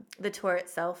the tour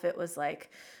itself. It was like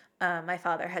my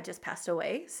father had just passed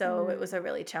away. So it was a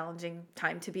really challenging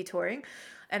time to be touring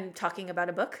and talking about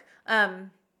a book.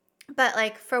 But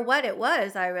like for what it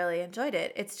was, I really enjoyed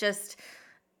it. It's just...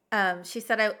 she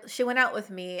said she went out with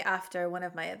me after one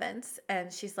of my events,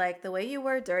 and she's like, the way you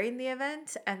were during the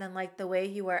event and then like the way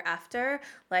you were after,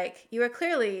 like you were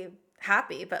clearly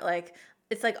happy, but like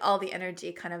it's like all the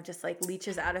energy kind of just like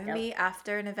leaches out of me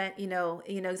after an event. You know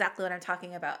exactly what I'm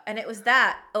talking about. And it was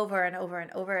that over and over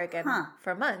and over again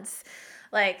for months.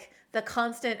 Like the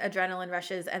constant adrenaline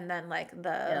rushes and then like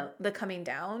the coming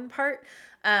down part.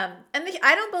 I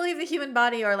don't believe the human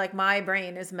body or like my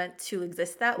brain is meant to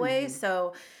exist that way.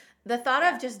 So the thought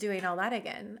of just doing all that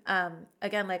again,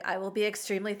 like I will be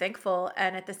extremely thankful.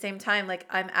 And at the same time, like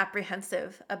I'm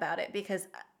apprehensive about it because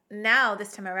now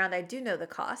this time around, I do know the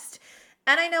cost.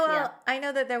 And I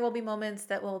know that there will be moments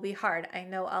that will be hard. I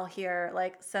know I'll hear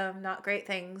like some not great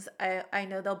things. I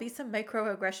know there'll be some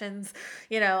microaggressions,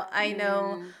 I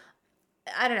know,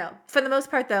 I don't know. For the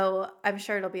most part though, I'm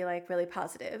sure it'll be like really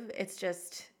positive. It's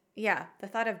just, the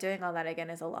thought of doing all that again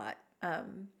is a lot.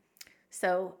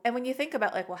 So, and when you think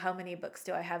about like, well, how many books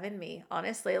do I have in me?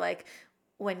 Honestly, like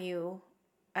I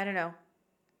don't know,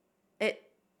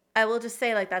 I will just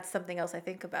say like, that's something else I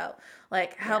think about.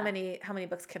 Like how many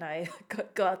books can I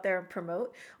go out there and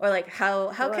promote, or like how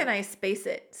can I space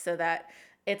it so that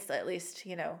it's at least,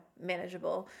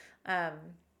 manageable,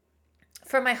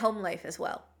 for my home life as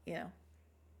well,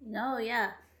 No,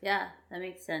 yeah, that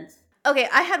makes sense. Okay,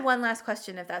 I had one last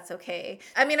question, if that's okay.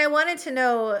 I mean, I wanted to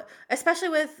know, especially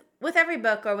with every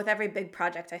book or with every big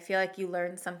project, I feel like you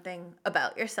learn something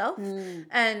about yourself.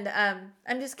 And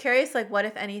I'm just curious, like, what,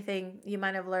 if anything, you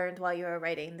might have learned while you were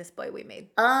writing This Boy We Made?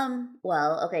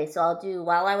 Well, okay, so I'll do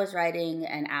while I was writing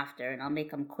and after, and I'll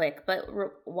make them quick. But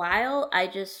while I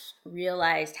just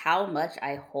realized how much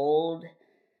I hold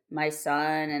my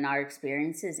son and our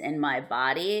experiences in my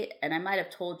body. And I might have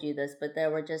told you this, but there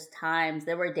were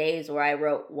days where I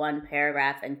wrote one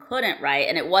paragraph and couldn't write.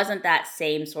 And it wasn't that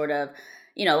same sort of,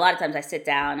 a lot of times I sit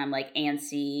down, I'm like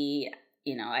antsy,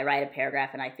 I write a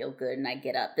paragraph and I feel good and I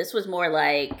get up. This was more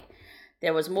like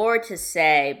there was more to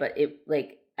say, but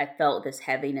I felt this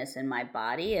heaviness in my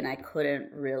body and I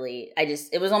couldn't really,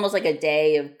 it was almost like a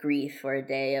day of grief or a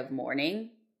day of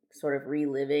mourning, sort of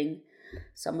reliving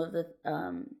some of the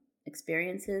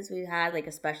experiences we had, like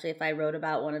especially if I wrote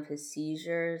about one of his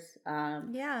seizures.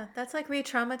 That's like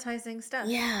re-traumatizing stuff.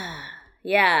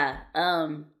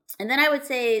 And then I would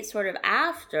say sort of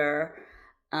after,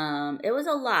 it was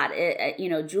a lot.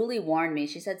 Julie warned me.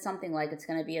 She said something like, it's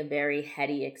going to be a very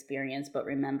heady experience, but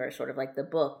remember, sort of like the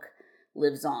book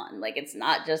lives on. Like it's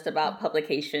not just about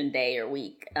publication day or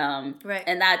week. Right.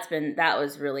 And that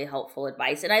was really helpful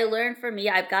advice. And I learned for me,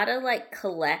 I've got to like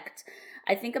collect.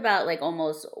 I think about like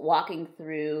almost walking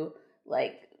through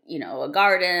like, a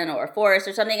garden or a forest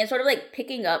or something and sort of like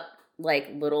picking up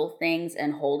like little things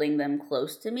and holding them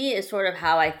close to me is sort of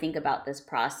how I think about this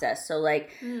process. So like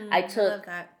I took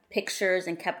pictures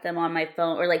and kept them on my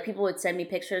phone, or like people would send me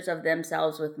pictures of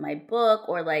themselves with my book,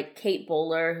 or like Kate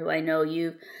Bowler, who I know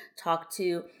you've talked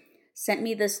to, sent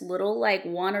me this little like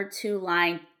 1 or 2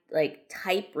 line like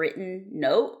typewritten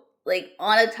note like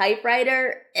on a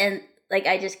typewriter, and like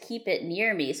I just keep it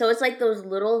near me. So it's like those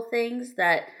little things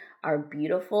that are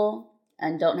beautiful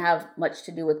and don't have much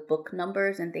to do with book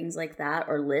numbers and things like that,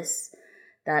 or lists,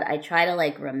 that I try to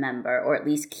like remember or at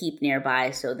least keep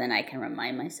nearby so then I can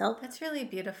remind myself. That's really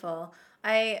beautiful.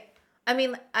 I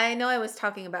mean, I know I was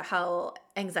talking about how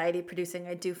anxiety producing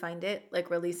I do find it, like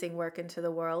releasing work into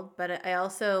the world, but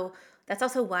that's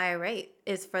also why I write,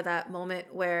 is for that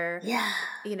moment where,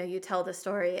 you tell the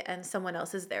story and someone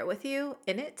else is there with you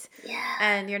in it. Yeah.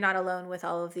 And you're not alone with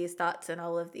all of these thoughts and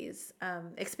all of these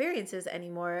experiences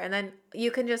anymore. And then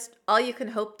all you can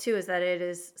hope to is that it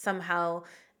is somehow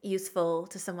useful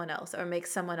to someone else or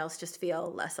makes someone else just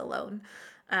feel less alone.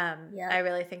 I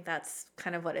really think that's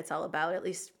kind of what it's all about, at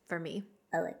least for me.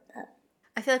 I like that.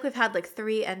 I feel like we've had like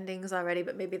 3 endings already,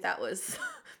 but maybe that was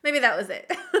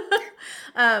it.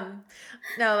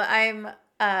 No,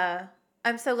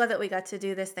 I'm so glad that we got to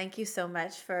do this. Thank you so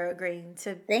much for agreeing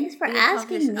to. Thanks for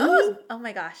asking me. Oh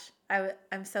my gosh.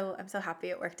 I'm so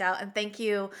happy it worked out. And thank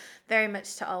you very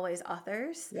much to Always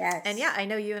Authors. Yes. And I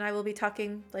know you and I will be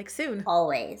talking like soon.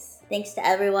 Always. Thanks to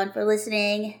everyone for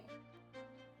listening.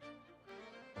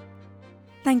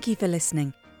 Thank you for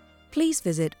listening. Please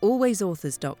visit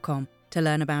alwaysauthors.com to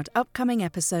learn about upcoming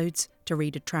episodes, to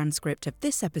read a transcript of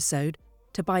this episode,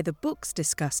 to buy the books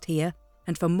discussed here,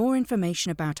 and for more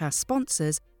information about our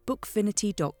sponsors,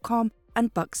 bookfinity.com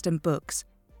and Buxton Books.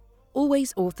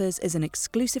 Always Authors is an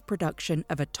exclusive production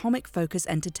of Atomic Focus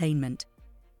Entertainment.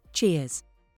 Cheers.